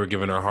because they were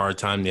giving her a hard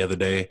time the other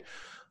day.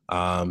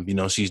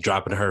 She's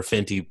dropping her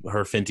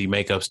Fenty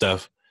makeup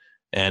stuff,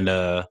 and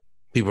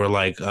people are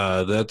like,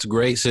 "That's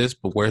great, sis,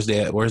 but where's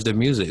the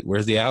music?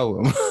 Where's the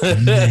album?"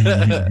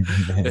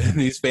 And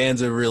these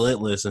fans are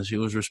relentless, and she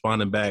was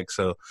responding back.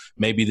 So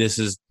maybe this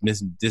is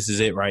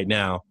it right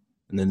now,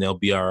 and then they'll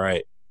be all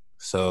right.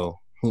 So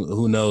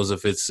who knows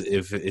if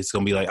it's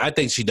gonna be like? I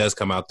think she does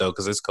come out though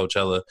because it's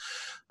Coachella.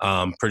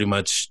 Pretty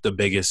much the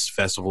biggest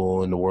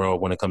festival in the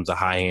world when it comes to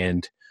high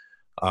end,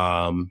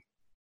 and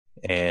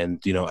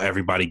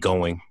everybody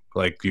going.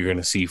 Like you're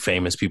gonna see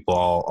famous people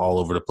all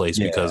over the place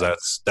because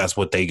that's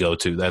what they go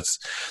to. That's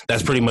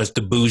pretty much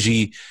the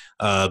bougie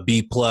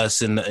B+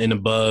 and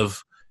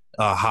above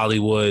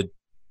Hollywood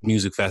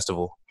music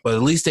festival. But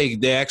at least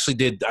they actually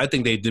did. I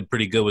think they did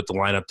pretty good with the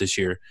lineup this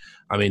year.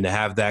 I mean, to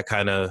have that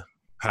kind of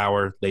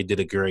power, they did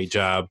a great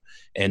job,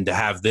 and to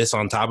have this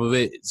on top of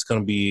it, it's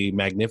going to be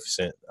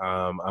magnificent.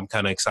 I'm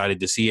kind of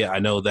excited to see it. I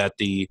know that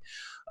the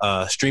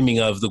streaming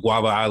of the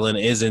Guava Island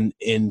is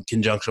in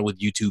conjunction with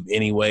YouTube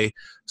anyway,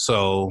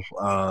 so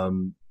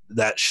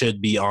that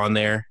should be on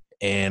there,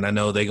 and I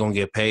know they're going to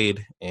get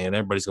paid, and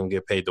everybody's going to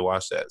get paid to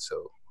watch that,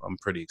 so I'm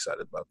pretty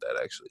excited about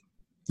that actually.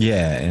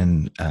 Yeah,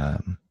 and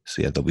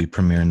they'll be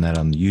premiering that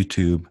on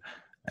YouTube,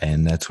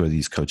 and that's where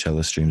these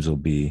Coachella streams will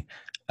be.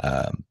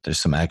 There's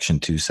some action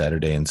too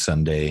Saturday and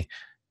Sunday.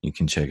 You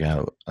can check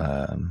out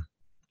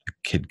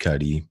Kid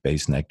Cudi,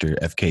 Bass Nectar,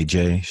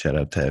 FKJ. Shout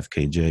out to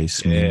FKJ.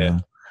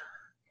 Smino.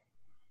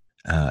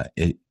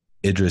 Yeah.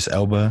 Idris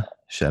Elba.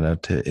 Shout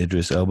out to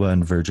Idris Elba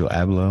and Virgil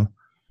Abloh.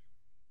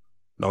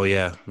 Oh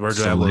yeah,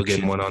 Virgil Abloh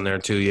getting one on there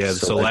too. Yeah, the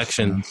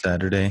Selection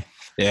Saturday.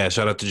 Yeah,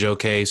 shout out to Joe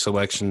K.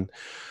 Selection.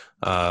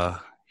 Yeah,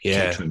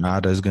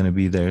 Ketra is going to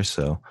be there.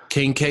 So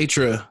King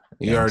Ketra,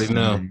 you already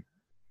know.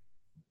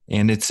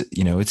 And it's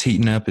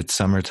heating up. It's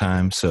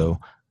summertime, so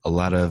a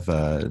lot of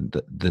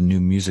the new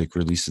music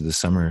releases, the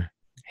summer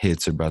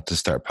hits are about to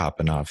start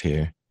popping off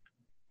here.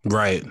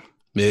 Right,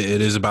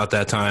 it is about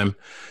that time,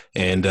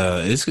 and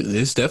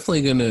it's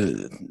definitely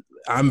gonna.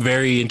 I'm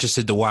very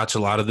interested to watch a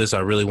lot of this. I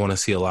really want to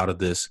see a lot of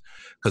this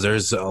because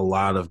there's a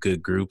lot of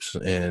good groups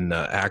and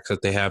acts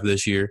that they have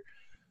this year.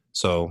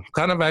 So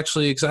kind of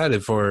actually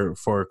excited for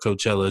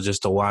Coachella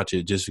just to watch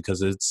it just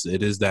because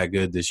it is that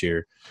good this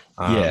year.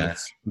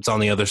 It's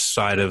on the other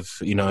side of,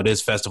 it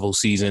is festival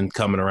season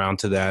coming around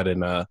to that.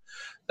 And I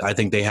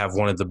think they have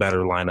one of the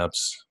better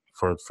lineups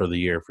for the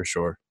year for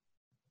sure.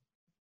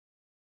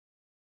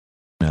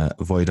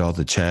 Avoid all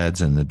the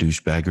chads and the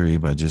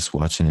douchebaggery by just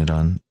watching it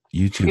on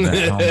YouTube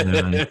at home and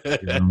on your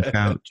own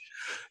couch.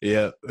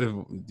 Yeah.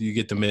 You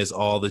get to miss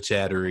all the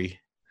chattery.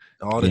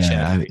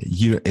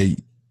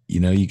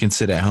 You can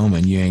sit at home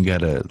and you ain't got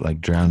to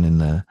drown in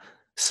the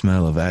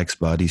smell of Axe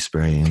body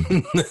spray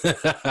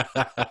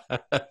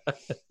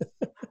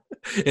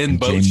and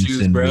boat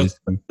shoes, bro.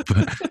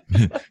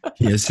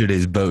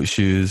 Yesterday's boat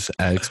shoes,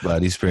 Axe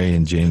body spray,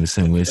 and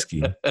Jameson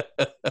whiskey.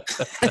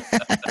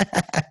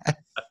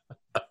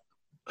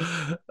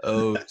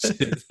 Oh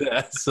shit,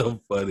 that's so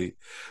funny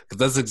because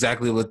that's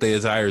exactly what the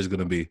attire is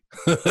gonna be.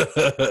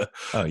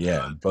 Oh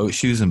yeah, boat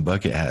shoes and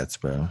bucket hats,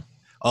 bro.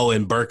 Oh,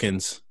 and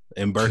Birkins.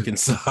 And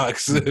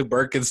Birkenstocks,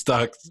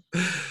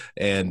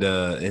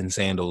 and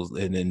sandals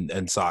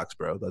and socks,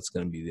 bro. That's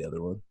gonna be the other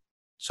one.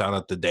 Shout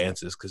out to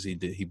dances because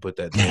he put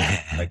that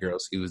that girl.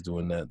 He was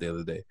doing that the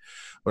other day,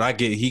 but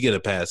he get a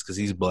pass because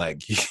he's black.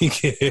 Just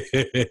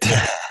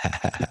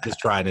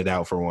trying it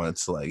out for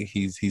once. Like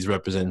he's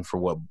representing for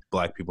what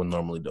black people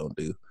normally don't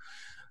do.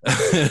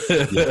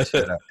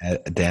 Shout out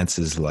at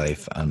Dance's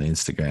Life on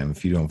Instagram.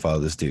 If you don't follow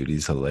this dude,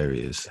 he's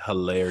hilarious.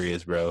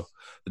 Hilarious, bro.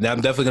 Now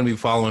I'm definitely gonna be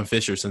following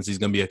Fisher since he's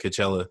gonna be at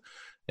Coachella,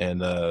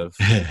 and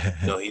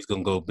he's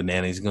gonna go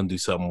bananas. He's gonna do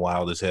something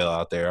wild as hell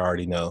out there. I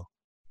already know.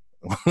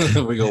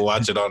 We're gonna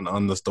watch it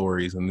on the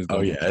stories, and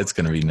it's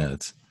gonna be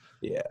nuts.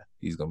 Yeah,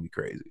 he's gonna be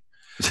crazy.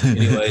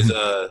 Anyways,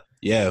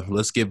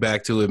 let's get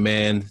back to it,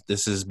 man.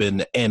 This has been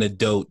the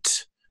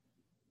Antidote.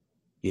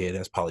 Yeah,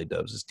 that's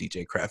Polydubs. It's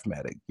DJ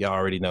Craftmatic. Y'all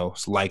already know.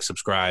 So like,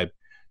 subscribe,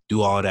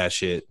 do all that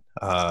shit.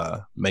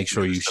 Make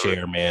sure you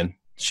share, man.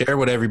 Share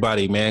with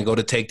everybody, man. Go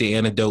to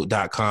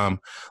taketheantidote.com.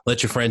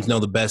 Let your friends know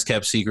the best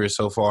kept secret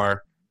so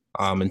far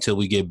until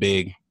we get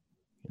big.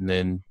 And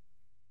then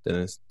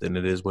it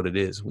is what it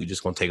is. We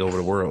just going to take over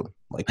the world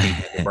like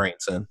the brain,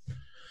 son.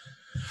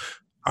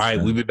 All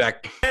right, we'll be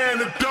back.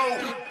 Antidote.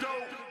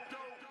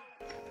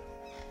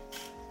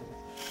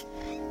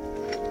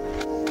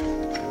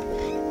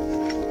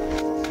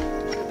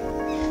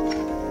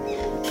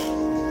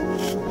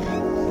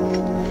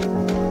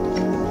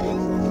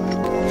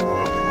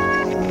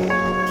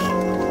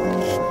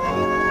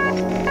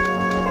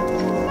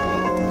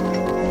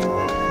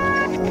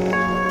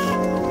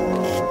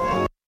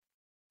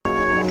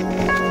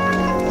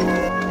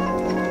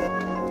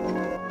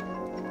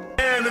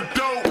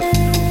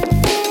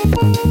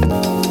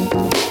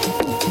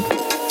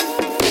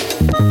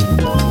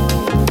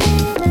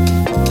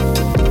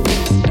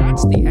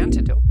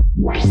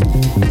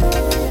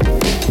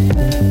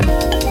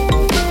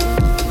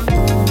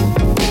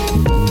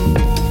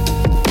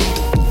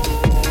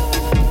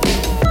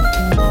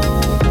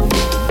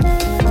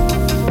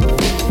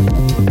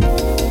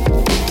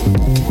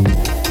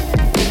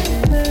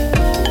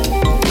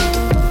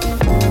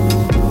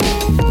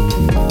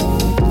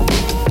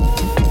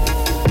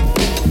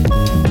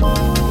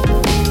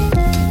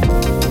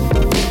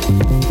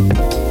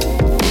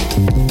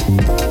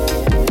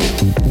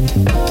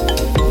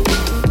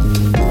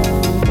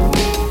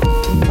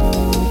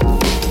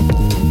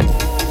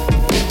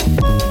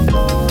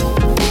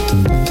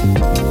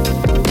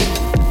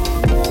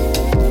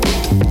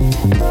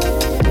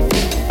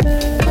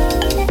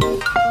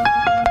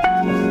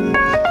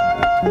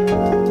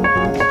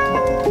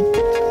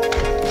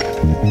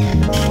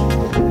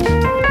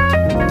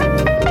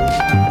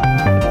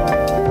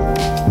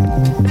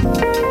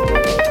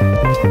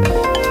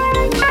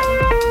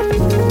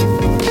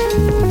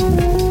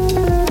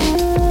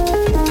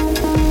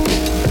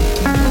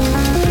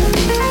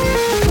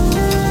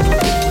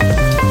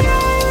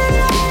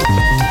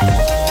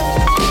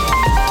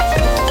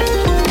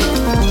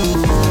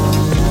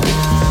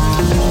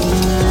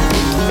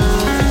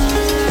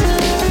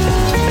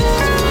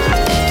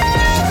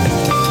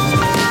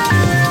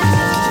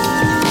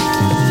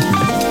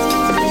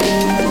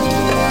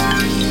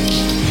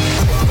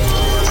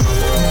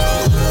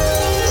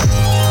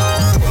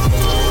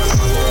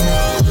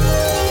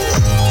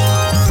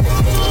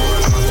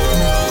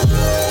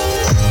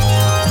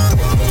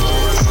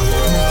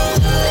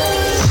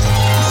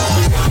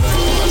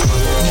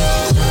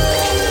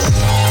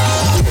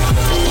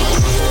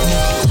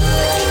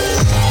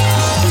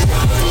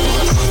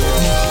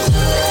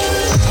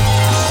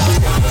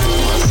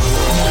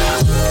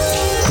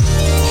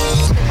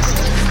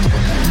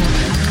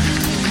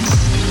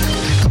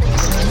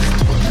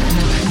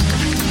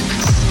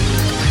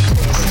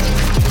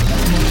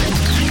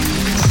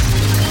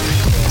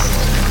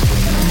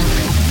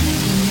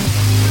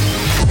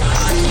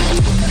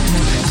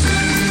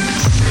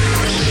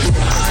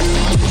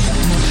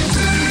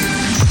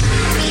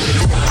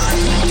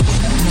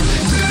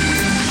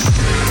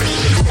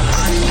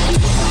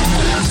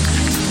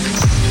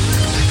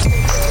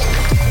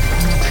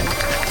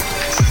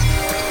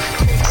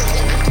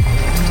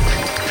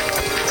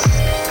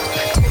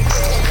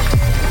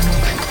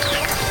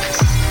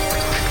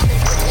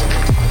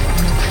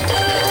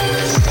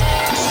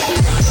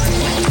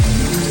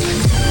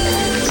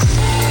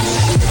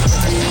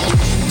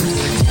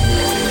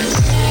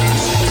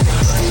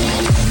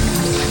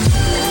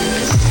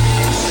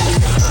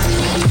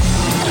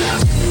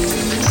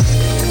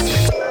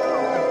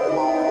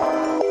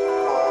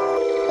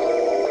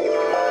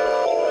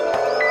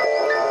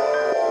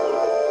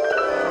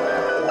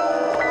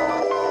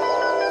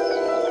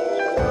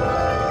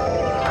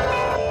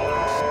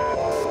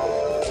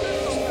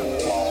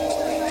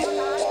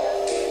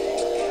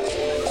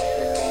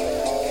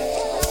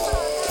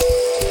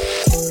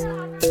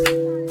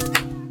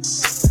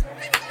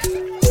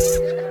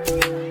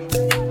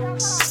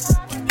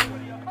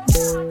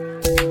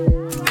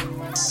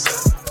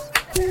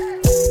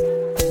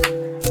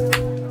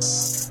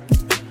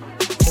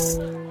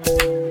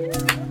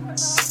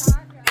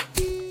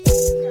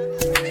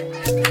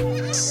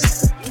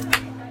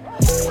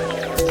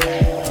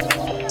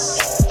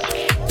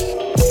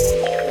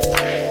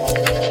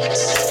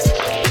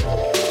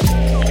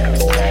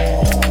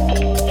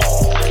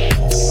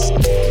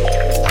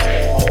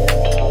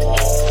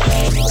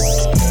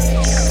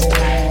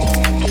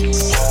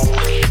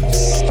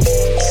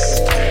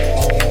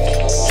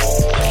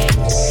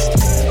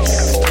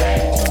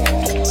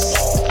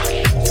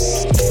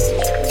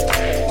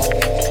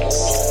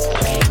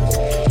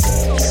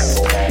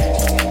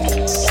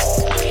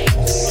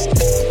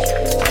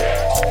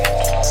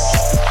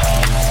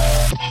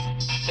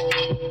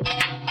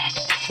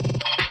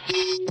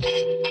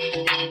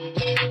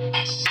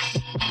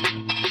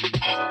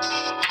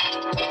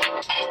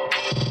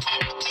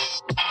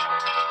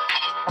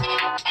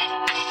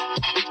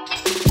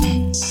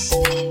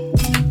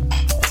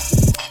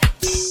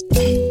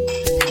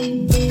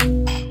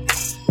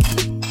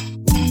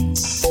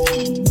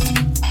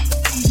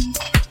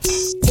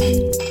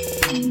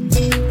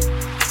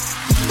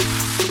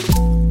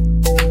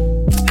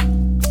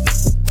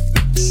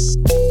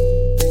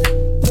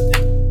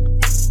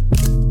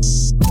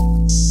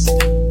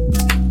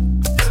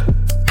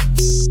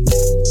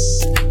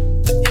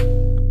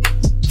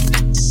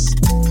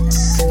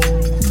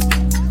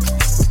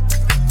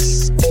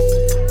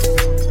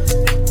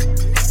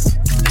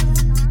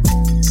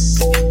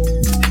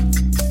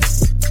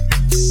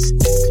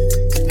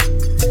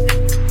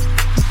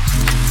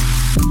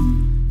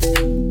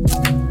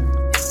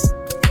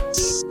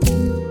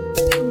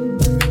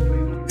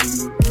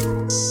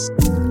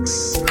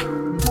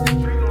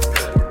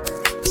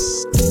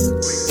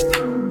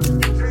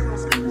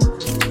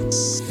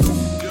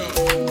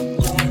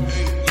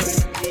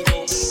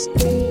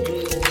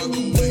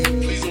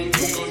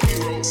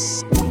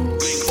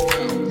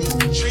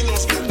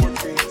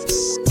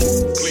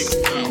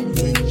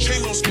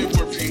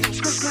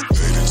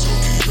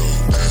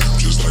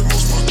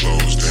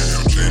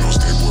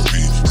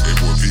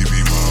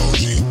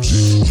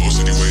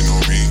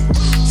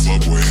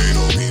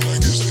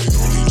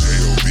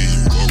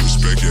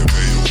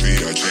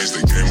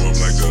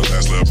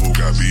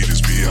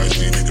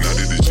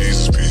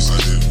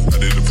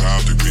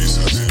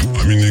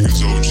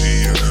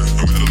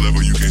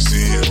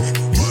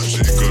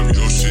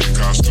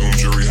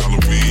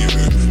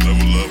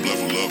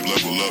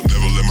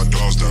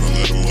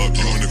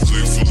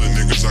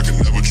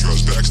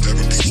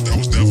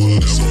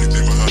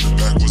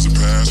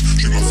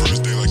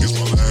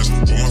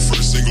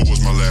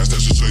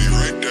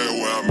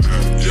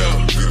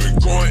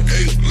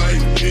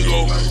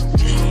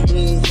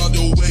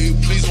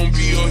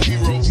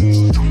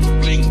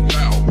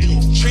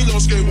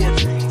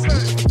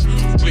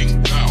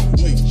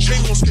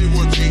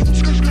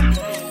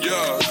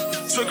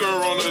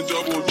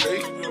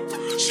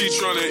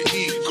 tryna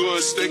eat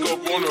good steak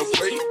up on a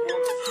plate.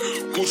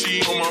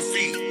 Gucci on my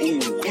feet, ooh,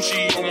 Gucci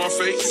on my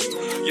face.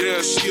 Yeah,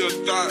 she a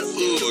thought,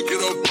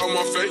 get up on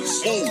my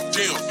face. Ooh,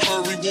 damn,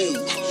 hurry, woo.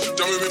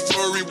 Diamond and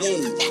flurry,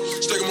 woo.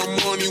 Staking my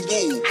money,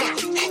 woo.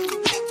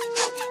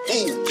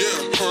 Ooh, yeah,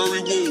 hurry,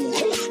 woo.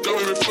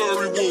 Diamond and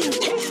flurry, woo.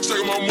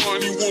 Staking my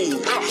money,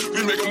 woo. We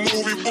make a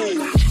movie,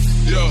 woo.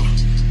 Yeah,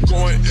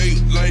 going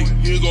 8 like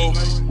Ego.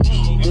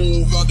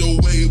 Move out the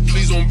way,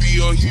 please don't be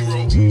a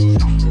hero.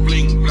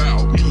 Blink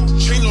loud,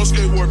 chain no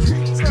skateboard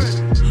feet.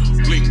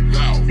 Blink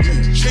loud,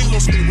 chain no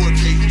skateboard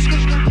feet.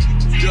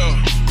 Yeah,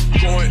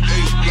 going 8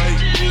 like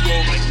Ego.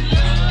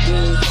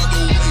 Move out the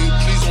way,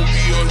 please don't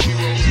be a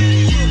hero.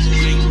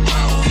 Blink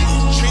loud,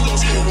 chain no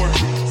skateboard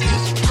feet.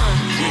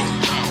 Blink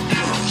loud,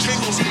 chain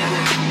no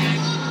skateboard feet.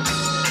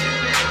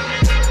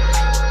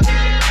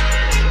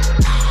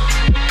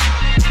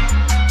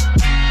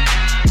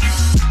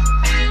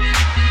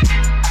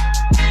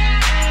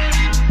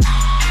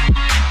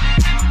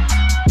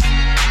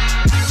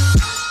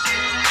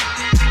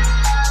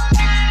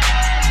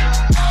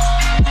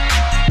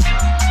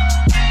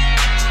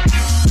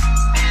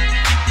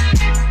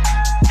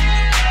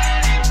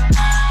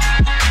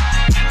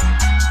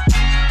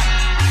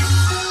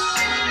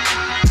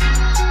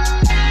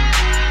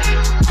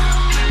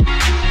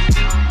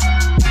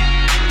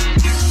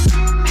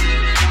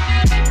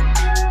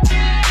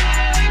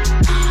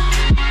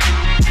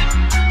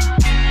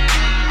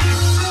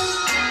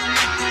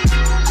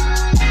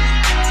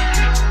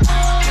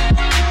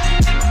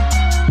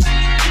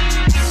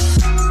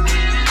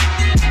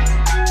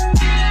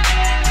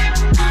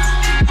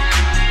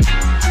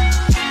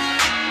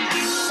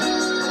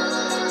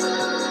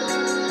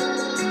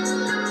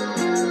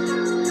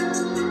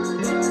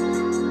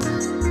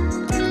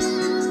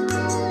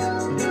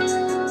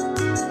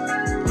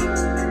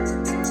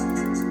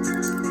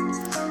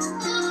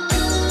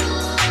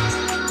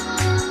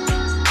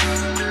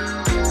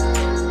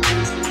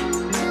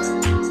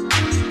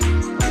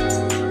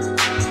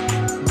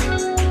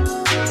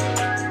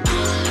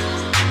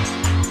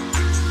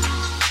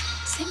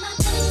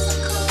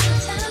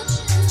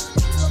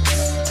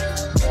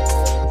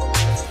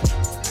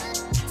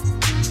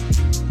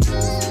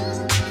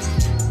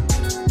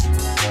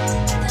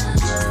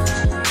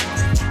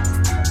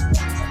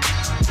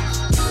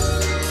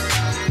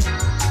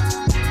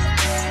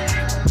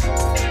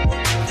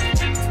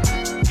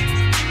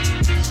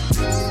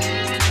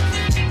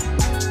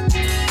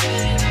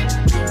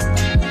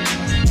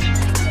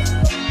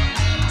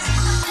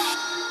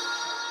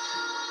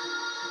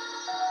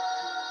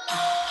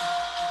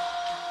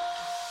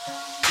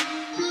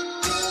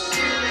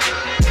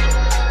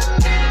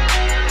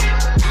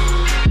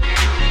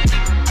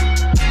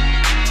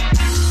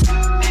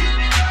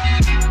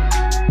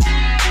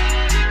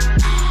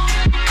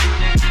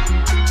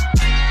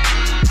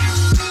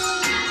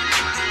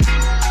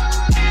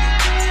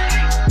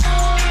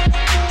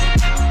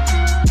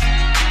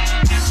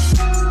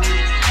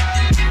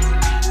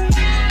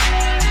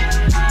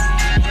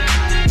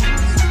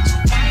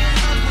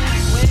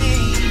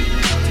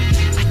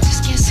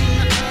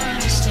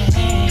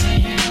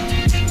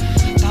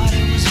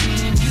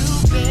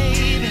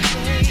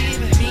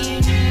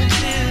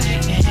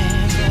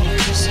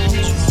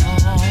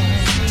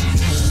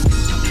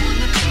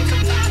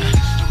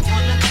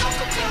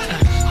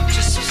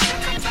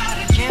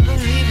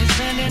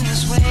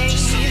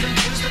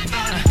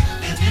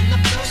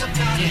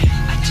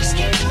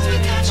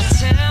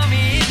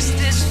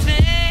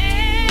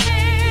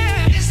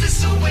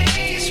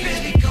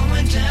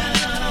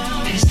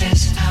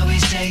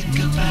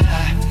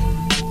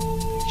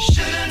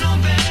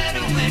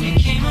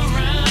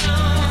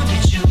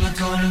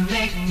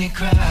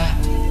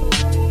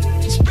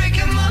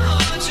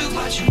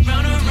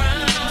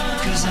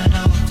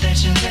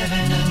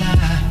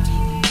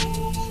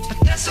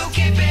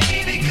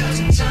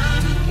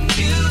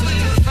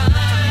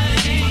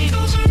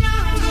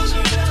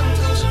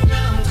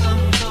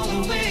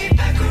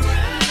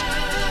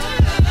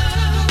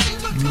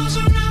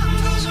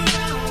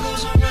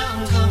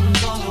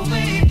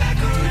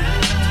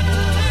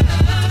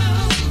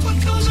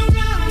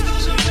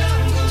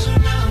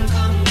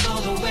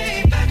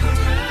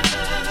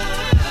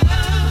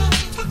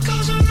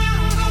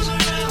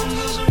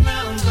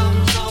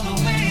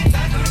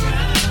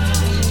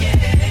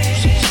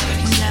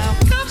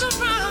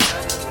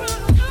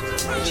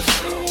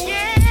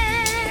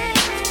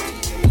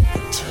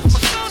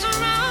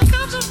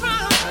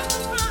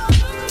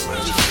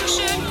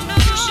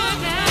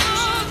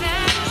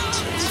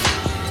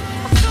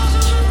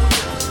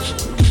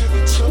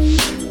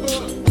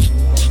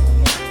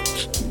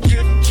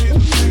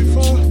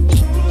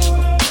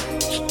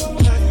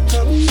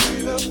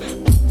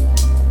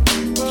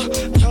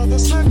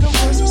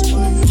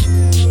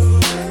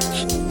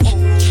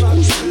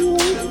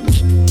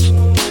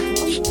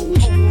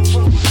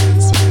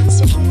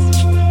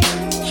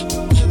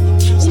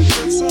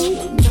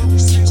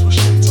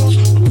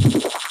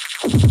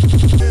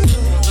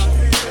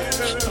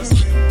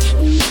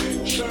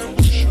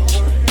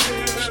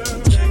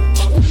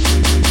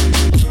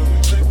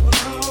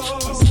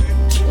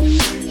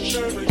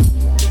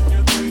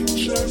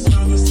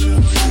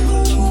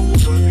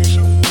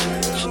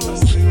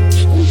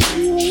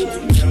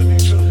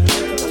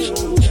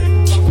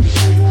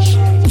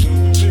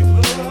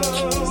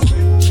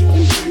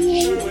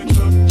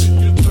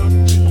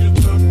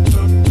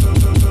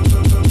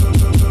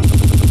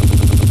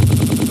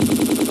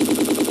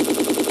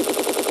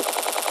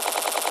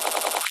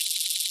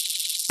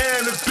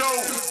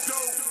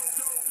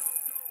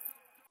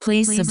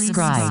 Please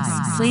subscribe.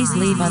 Please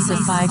leave us a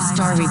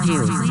 5-star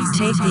review.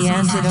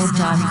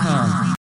 TakeTheAntidote.com.